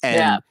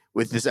 And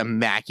with this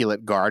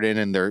immaculate garden,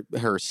 and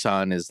her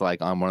son is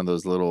like on one of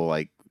those little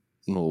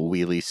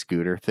wheelie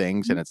scooter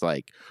things. And it's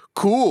like,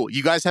 cool.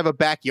 You guys have a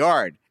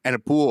backyard and a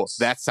pool.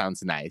 That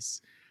sounds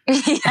nice.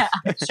 Yeah,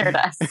 it sure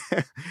does.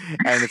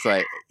 And it's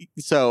like,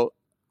 so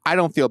I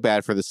don't feel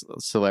bad for the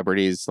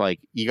celebrities. Like,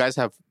 you guys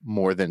have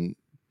more than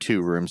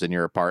 2 rooms in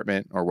your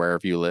apartment or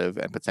wherever you live,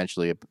 and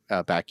potentially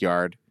a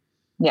backyard.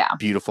 Yeah.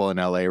 Beautiful in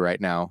LA right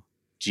now.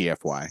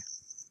 GFY.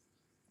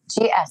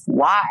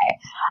 GFY.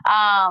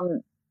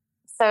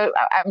 So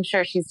I'm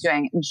sure she's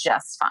doing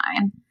just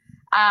fine.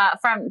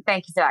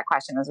 Thank you for that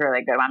question. It was a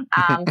really good one.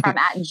 From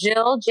at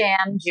Jill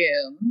Jan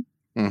June.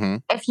 Mm-hmm.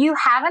 If you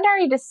haven't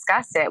already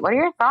discussed it, what are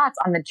your thoughts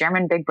on the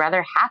German Big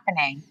Brother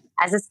happening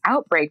as this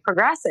outbreak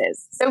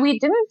progresses? So we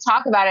didn't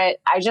talk about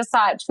it. I just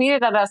saw it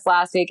tweeted at us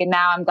last week, and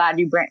now I'm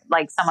glad Brent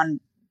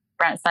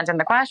sent in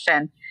the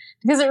question,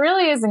 because it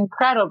really is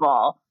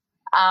incredible.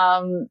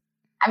 I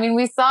mean,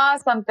 we saw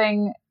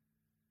something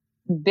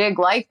big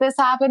like this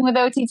happen with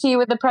OTT,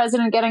 with the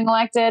president getting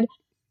elected,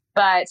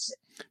 but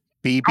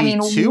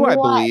BB2, I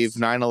believe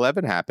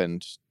 9/11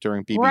 happened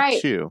during BB2.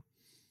 Right.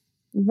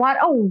 What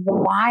a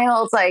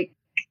wild, like,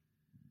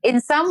 in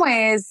some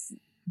ways,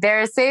 they're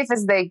as safe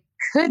as they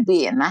could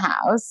be in the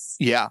house.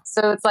 Yeah.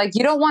 So it's like,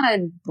 you don't want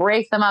to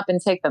break them up and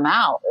take them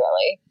out,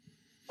 really.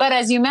 But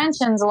as you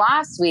mentioned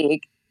last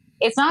week,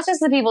 it's not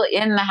just the people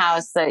in the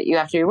house that you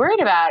have to be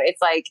worried about.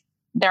 It's like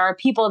there are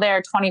people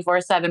there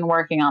 24/7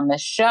 working on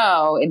this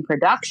show in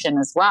production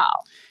as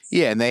well.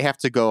 Yeah, and they have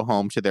to go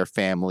home to their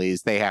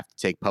families. They have to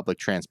take public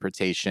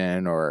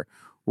transportation or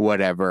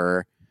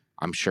whatever.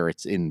 I'm sure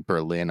it's in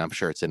Berlin. I'm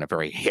sure it's in a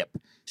very hip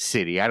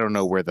city. I don't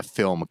know where the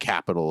film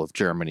capital of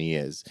Germany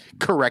is.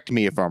 Correct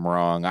me if I'm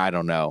wrong. I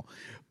don't know.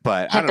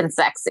 But hip and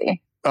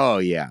sexy. Oh,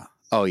 yeah.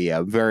 Oh,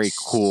 yeah. Very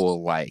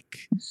cool,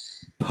 like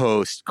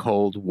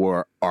post-Cold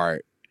War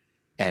art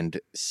and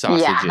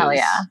sausages. Yeah, hell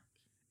yeah.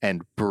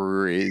 And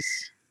breweries.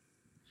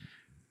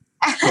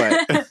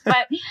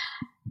 But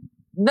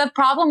the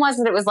problem was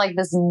that it was like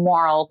this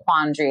moral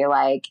quandary.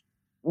 Like,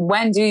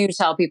 when do you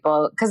tell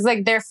people? Because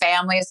like their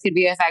families could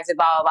be affected,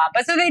 blah, blah, blah.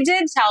 But so they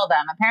did tell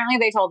them. Apparently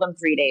they told them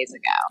 3 days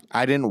ago.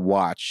 I didn't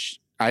watch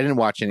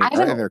any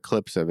other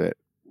clips of it.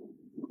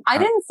 I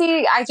didn't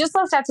see. I just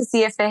looked up to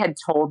see if they had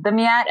told them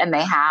yet, and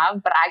they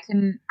have. But I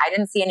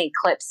didn't see any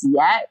clips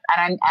yet,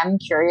 and I'm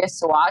curious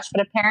to watch.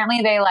 But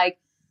apparently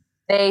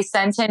they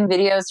sent in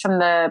videos from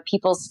the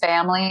people's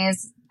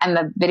families, and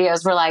the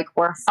videos were like,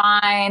 "We're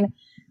fine."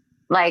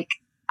 Like,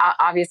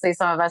 obviously,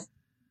 some of us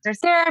are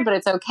scared, but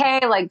it's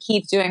okay. Like,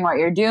 keep doing what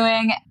you're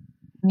doing.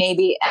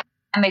 Maybe,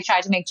 and they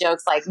tried to make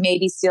jokes like,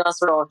 maybe steal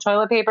us a roll of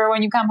toilet paper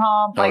when you come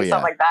home, like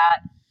stuff like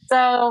that.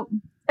 So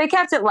they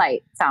kept it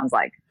light. Sounds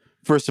like.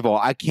 First of all,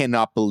 I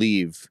cannot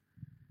believe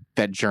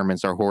that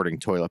Germans are hoarding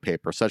toilet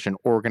paper. Such an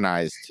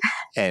organized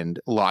and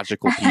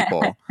logical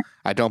people.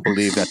 I don't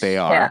believe that they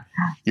are. Yeah.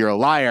 You're a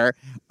liar.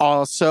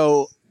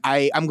 Also,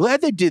 I'm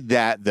glad they did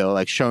that, though,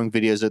 like showing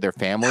videos of their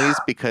families,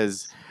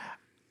 because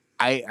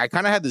I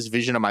kind of had this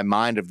vision in my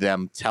mind of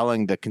them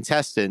telling the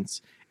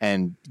contestants,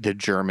 and the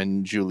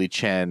German Julie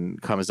Chen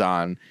comes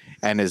on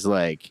and is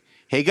like,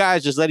 hey,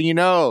 guys, just letting you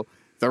know,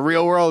 the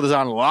real world is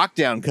on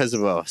lockdown because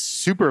of a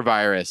super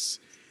virus.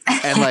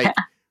 And like,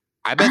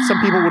 I bet some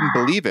people wouldn't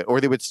believe it,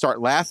 or they would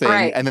start laughing,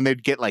 and then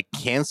they'd get like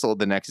canceled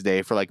the next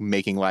day for like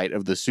making light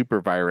of the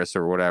super virus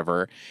or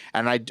whatever.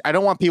 And I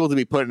don't want people to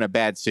be put in a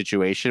bad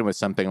situation with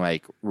something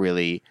like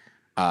really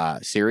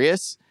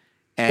serious.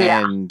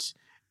 And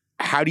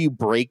how do you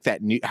break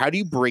that how do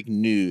you break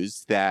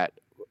news that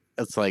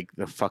it's like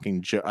the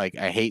fucking like,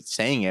 I hate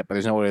saying it, but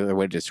there's no other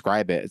way to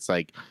describe it. It's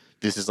like,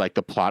 this is like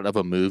the plot of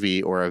a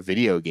movie or a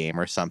video game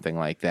or something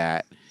like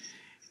that.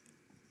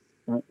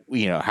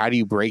 You know, how do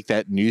you break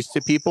that news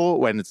to people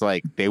when it's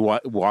like they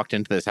walked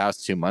into this house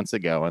 2 months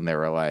ago and they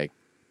were like,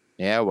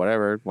 yeah,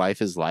 whatever,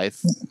 life is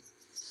life.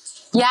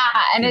 Yeah,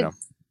 and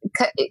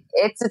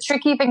it's a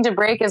tricky thing to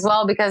break as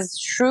well, because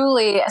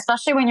truly,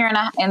 especially when you're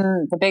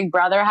in the Big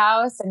Brother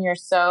house and you're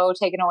so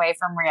taken away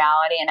from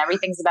reality and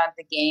everything's about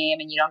the game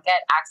and you don't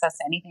get access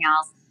to anything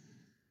else,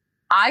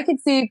 I could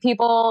see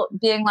people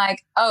being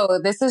like, oh,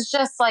 this is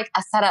just like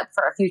a setup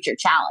for a future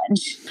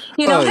challenge.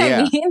 You know what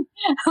I mean?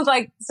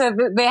 Like, so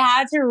they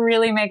had to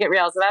really make it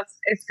real. So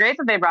it's great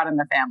that they brought in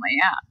the family.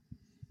 Yeah.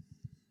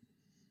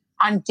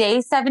 On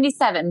day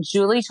 77,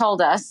 Julie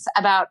told us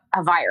about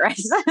a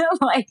virus.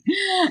 Like,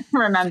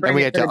 remembering. And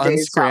we had to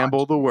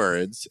unscramble the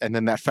words. And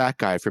then that fat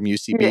guy from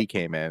UCB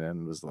came in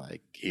and was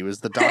like, he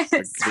was the doctor,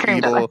 the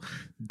evil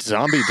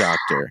zombie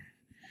doctor.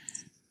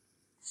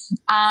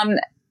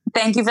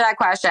 Thank you for that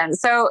question.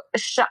 So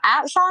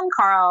at Sean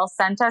Carl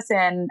sent us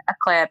in a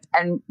clip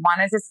and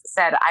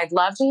said, I'd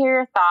love to hear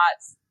your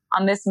thoughts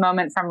on this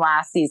moment from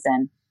last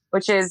season,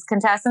 which is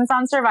contestants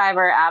on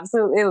Survivor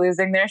absolutely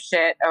losing their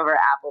shit over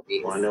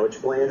Applebee's. Want to know what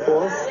you're playing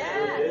for?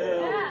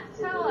 Yeah,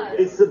 tell us.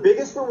 It's the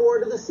biggest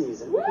reward of the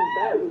season.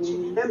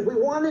 And we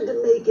wanted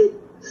to make it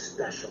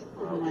special.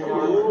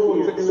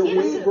 So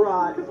we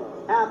brought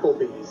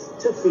Applebee's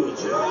to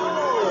Fiji.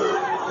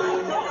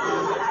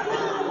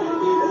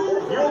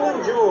 You'll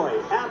enjoy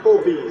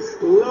Applebee's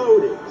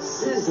loaded,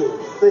 sizzling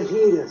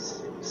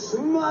fajitas,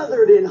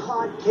 smothered in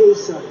hot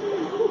queso.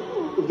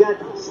 We've got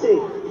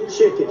steak,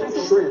 chicken,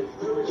 shrimp.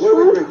 What are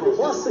we drinking?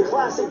 Plus the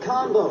classic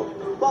combo,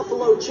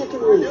 buffalo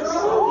chicken wings.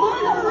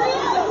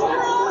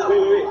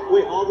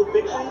 Wait, all the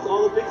fixings?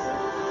 All the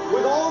fixings?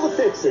 With all the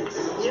fixings.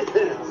 Yes.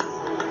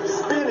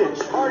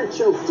 Spinach,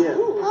 artichoke dip.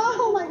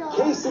 Oh my God.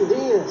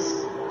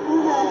 Quesadillas.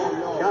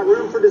 Got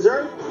room for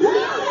dessert?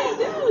 Yeah,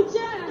 dude,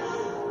 yes.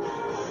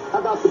 How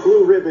about the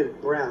blue ribbon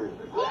brownie?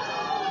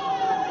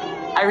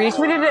 I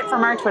retweeted it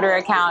from our Twitter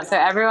account, so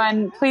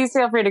everyone, please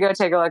feel free to go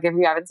take a look if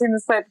you haven't seen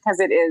this clip, because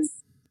it is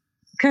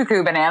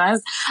cuckoo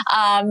bananas.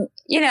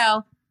 You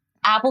know,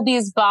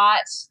 Applebee's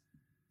bought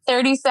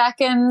 30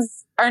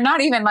 seconds, or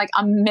not even like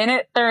a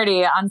minute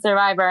 30 on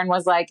Survivor, and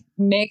was like,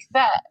 make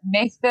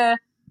the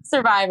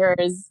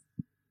survivors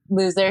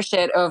lose their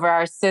shit over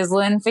our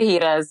sizzling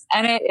fajitas,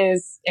 and it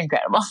is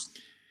incredible.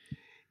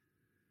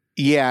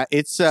 Yeah,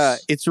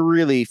 it's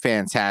really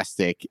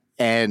fantastic.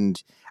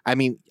 And I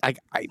mean, I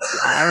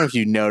don't know if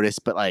you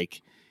noticed, but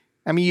like,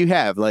 I mean, you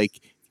have like,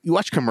 you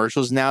watch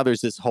commercials now,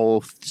 there's this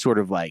whole sort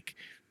of like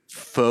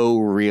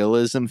faux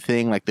realism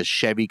thing, like the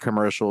Chevy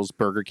commercials.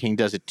 Burger King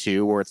does it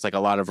too, where it's like a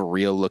lot of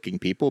real looking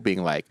people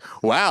being like,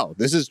 wow,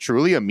 this is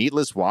truly a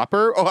meatless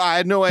Whopper. Oh, I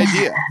had no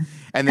idea.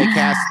 And they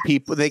cast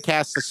people. They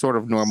cast the sort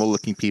of normal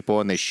looking people,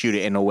 and they shoot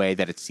it in a way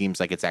that it seems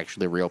like it's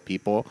actually real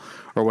people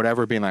or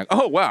whatever. Being like,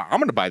 "Oh wow, I'm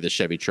gonna buy this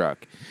Chevy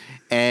truck,"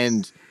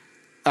 and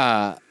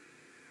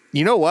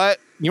you know what?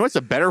 You know what's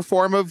a better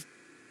form of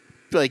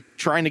like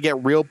trying to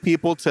get real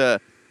people to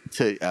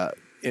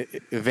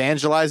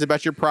evangelize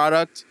about your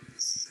product?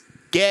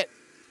 Get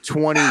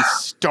 20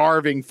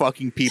 starving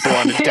fucking people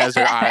on a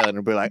desert island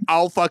and be like,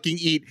 I'll fucking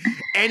eat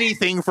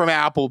anything from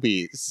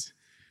Applebee's.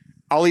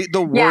 I'll eat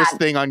the worst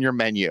thing on your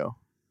menu.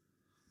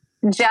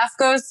 Jeff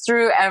goes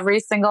through every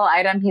single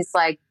item. He's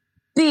like,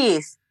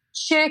 beef,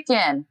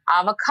 chicken,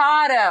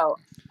 avocado,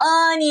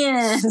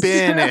 onions,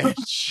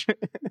 spinach.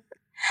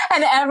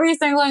 And every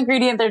single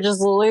ingredient, they're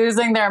just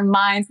losing their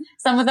minds.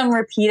 Some of them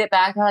repeat it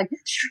back. They're like,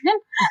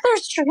 shrimp?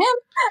 There's shrimp?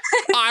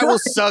 I will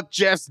suck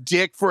Jeff's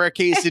dick for a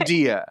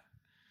quesadilla.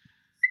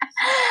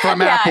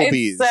 From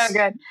Applebee's. It's so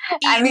good.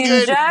 I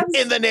mean, Jeff's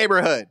in the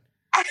neighborhood.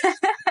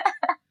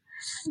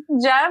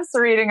 Jeff's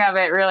reading of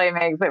it really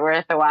makes it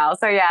worth the while.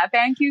 So yeah,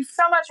 thank you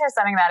so much for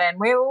sending that in.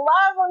 We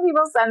love when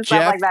people send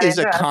stuff like that. Jeff is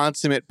a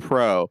consummate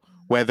pro,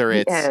 whether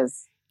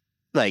it's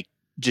like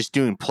just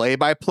doing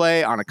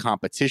play-by-play on a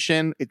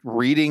competition,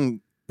 reading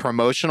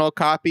promotional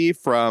copy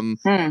from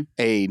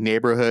a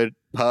neighborhood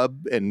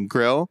pub and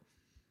grill.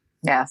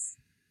 Yes.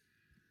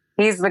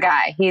 He's the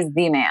guy. He's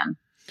the man.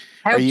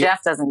 I hope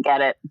Jeff doesn't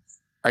get it.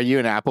 Are you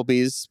an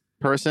Applebee's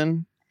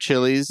person?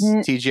 Chili's,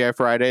 TGI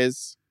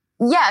Fridays?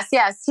 Yes.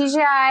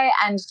 TGI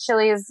and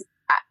Chili's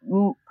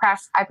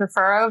I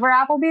prefer over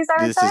Applebee's,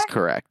 I would say. This is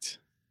correct.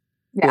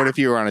 Yeah. What if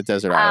you were on a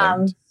desert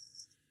island?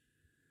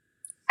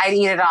 I'd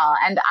eat it all.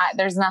 And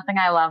there's nothing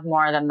I love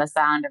more than the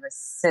sound of a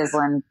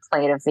sizzling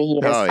plate of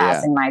fajitas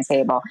passing my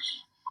table.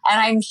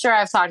 And I'm sure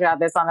I've talked about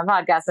this on the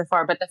podcast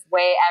before, but the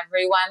way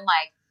everyone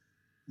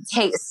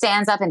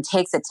stands up and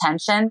takes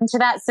attention to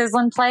that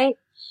sizzling plate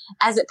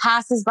as it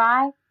passes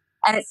by.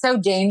 And it's so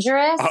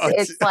dangerous.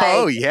 It's like,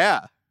 oh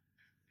yeah.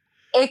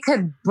 It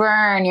could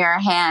burn your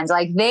hand.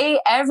 Like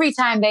every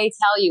time they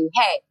tell you,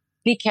 hey,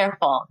 be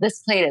careful. This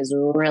plate is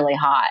really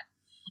hot.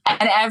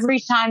 And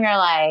every time you're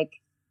like,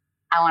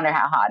 I wonder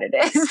how hot it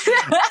is.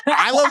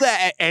 I love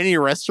that at any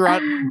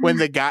restaurant when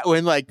the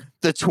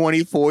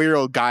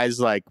 24-year-old guy's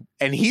like,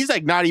 and he's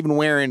like not even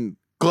wearing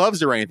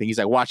gloves or anything. He's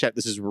like, watch out,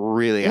 this is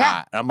really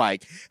hot. And I'm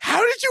like,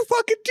 how did you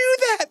fucking do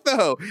that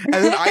though? And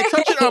then I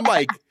touch it and I'm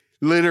like,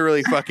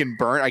 literally fucking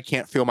burnt. I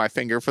can't feel my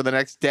finger for the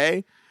next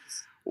day.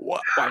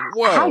 What? Like,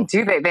 whoa. How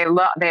do they?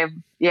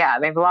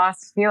 They've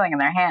lost feeling in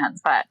their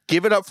hands. But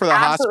give it up for the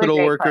hospital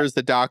workers,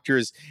 the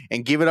doctors,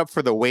 and give it up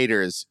for the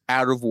waiters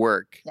out of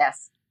work.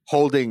 Yes.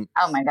 Holding.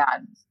 Oh my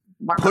God.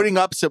 Putting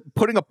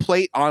a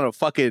plate on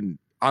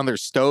their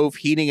stove,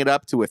 heating it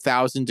up to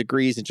 1,000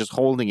 degrees, and just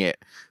holding it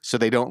so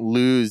they don't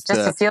lose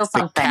to feel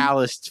something.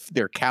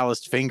 Their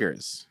calloused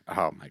fingers.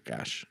 Oh my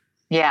gosh.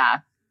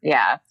 Yeah.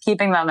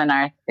 Keeping them in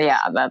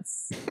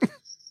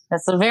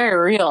that's a very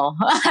real,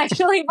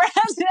 actually,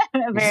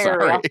 Brandon. Very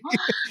real.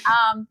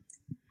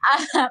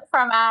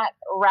 From at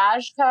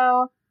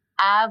Rajko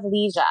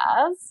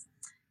Avlijas.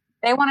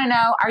 They want to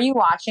know, are you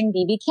watching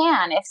BB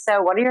Can? If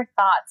so, what are your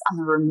thoughts on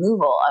the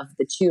removal of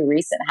the 2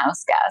 recent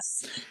house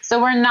guests?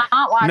 So we're not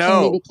watching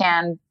BB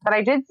Can, but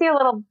I did see a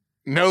little...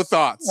 No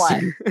thoughts.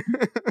 What?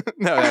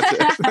 No, that's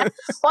it.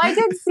 Well, I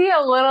did see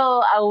a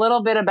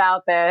little bit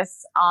about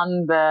this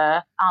on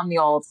the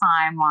old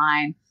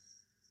timeline.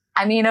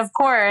 I mean, of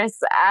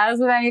course, as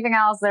with anything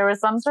else, there was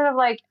some sort of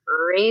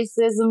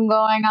racism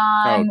going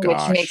on,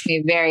 which makes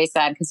me very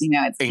sad because,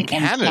 it's in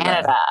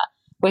Canada.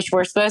 Which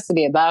we're supposed to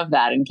be above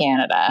that in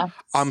Canada.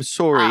 I'm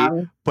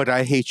sorry, but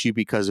I hate you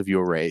because of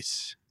your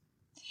race.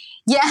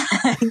 Yeah,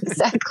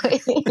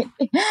 exactly.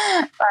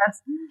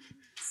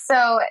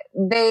 So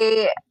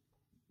they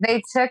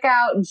took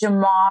out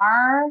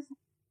Jamar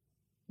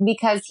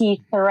because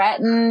he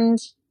threatened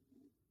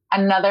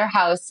another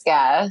house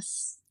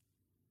guest.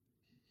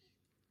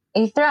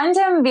 He threatened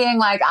him being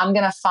like, I'm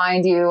going to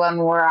find you when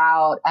we're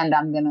out and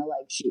I'm going to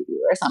shoot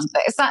you or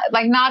something. It's not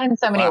not in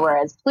so many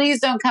words.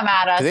 Please don't come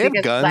at us. Do they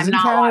have guns in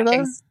Canada?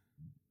 Watching.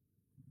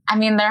 I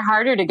mean, they're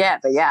harder to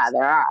get, but yeah,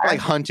 there are. Like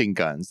hunting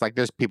guns.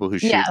 There's people who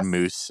shoot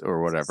moose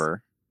or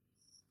whatever.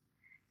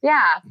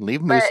 Yeah.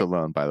 Leave moose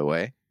alone, by the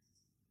way.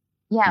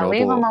 Yeah,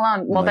 leave them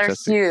alone. Well, they're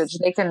huge.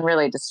 They can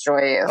really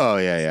destroy you. Oh,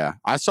 yeah.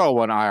 I saw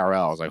one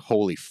IRL. I was like,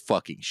 holy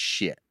fucking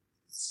shit.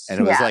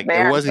 And it was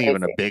it wasn't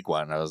even a big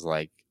one. I was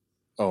like,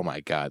 oh my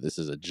God, this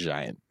is a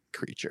giant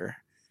creature.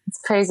 It's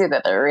crazy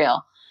that they're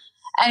real.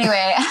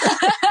 Anyway.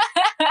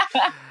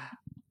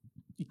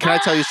 Can I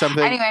tell you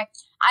something? Anyway,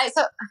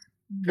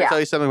 Can I tell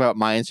you something about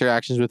my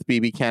interactions with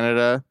BB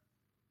Canada?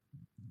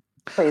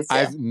 Please do.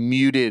 I've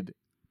muted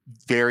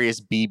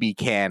various BB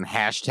Can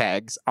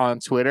hashtags on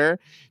Twitter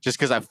just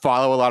because I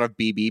follow a lot of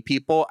BB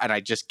people and I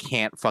just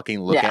can't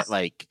fucking look at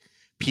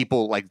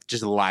people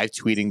just live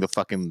tweeting the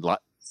fucking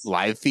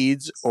live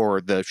feeds or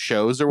the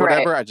shows or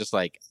whatever. I just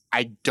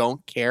I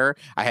don't care.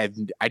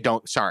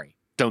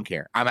 Don't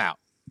care. I'm out.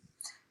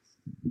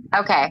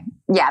 Okay.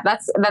 Yeah,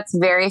 that's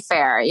very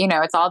fair.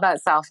 It's all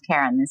about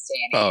self-care in this day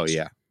and age. Oh,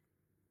 yeah.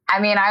 I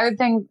mean, I would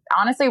think,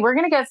 honestly, we're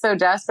going to get so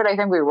desperate. I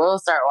think we will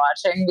start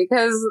watching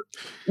because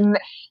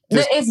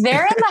if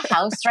they're in the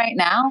house right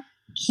now,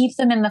 keep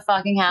them in the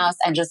fucking house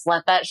and just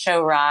let that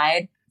show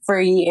ride for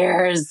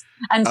years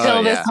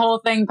until this whole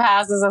thing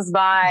passes us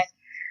by.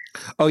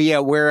 Oh yeah,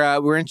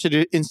 we're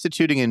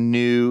instituting a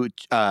new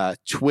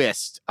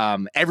twist.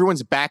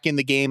 Everyone's back in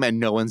the game and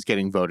no one's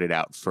getting voted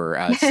out for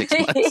 6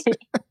 months.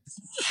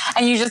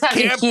 And you just have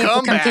to keep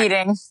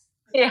competing.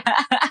 Yeah.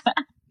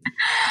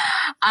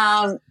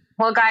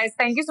 Well, guys,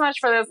 thank you so much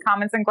for those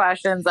comments and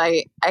questions.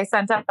 I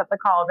sent up at the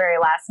call very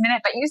last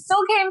minute, but you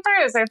still came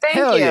through, so thank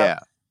you. Yeah.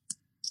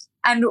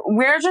 And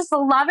we're just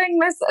loving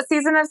this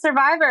season of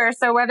Survivor.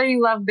 So whether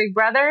you love Big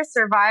Brother,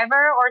 Survivor,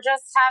 or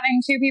just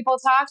having two people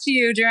talk to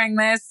you during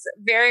this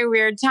very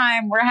weird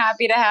time, we're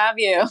happy to have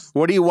you.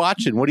 What are you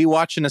watching? What are you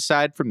watching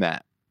aside from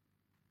that?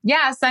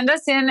 Yeah, send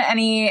us in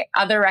any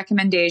other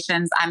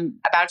recommendations. I'm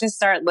about to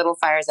start Little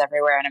Fires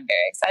Everywhere, and I'm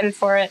very excited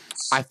for it.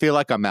 I feel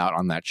like I'm out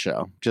on that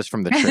show just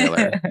from the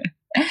trailer.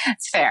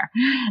 It's fair.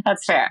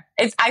 That's fair.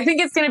 I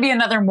think it's going to be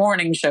another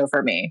morning show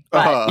for me.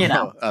 But,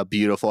 a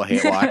beautiful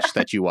hate watch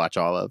that you watch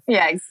all of.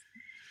 Yeah.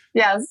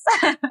 Yes.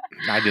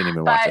 I didn't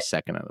even watch a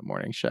second of the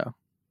morning show.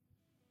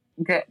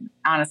 Good.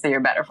 Honestly,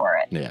 you're better for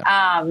it.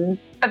 Yeah.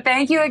 But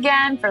thank you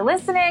again for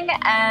listening,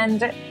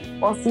 and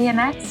we'll see you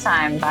next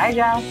time. Bye,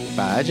 Jeff.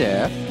 Bye,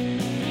 Jeff.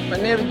 My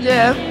name is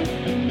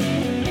Jeff.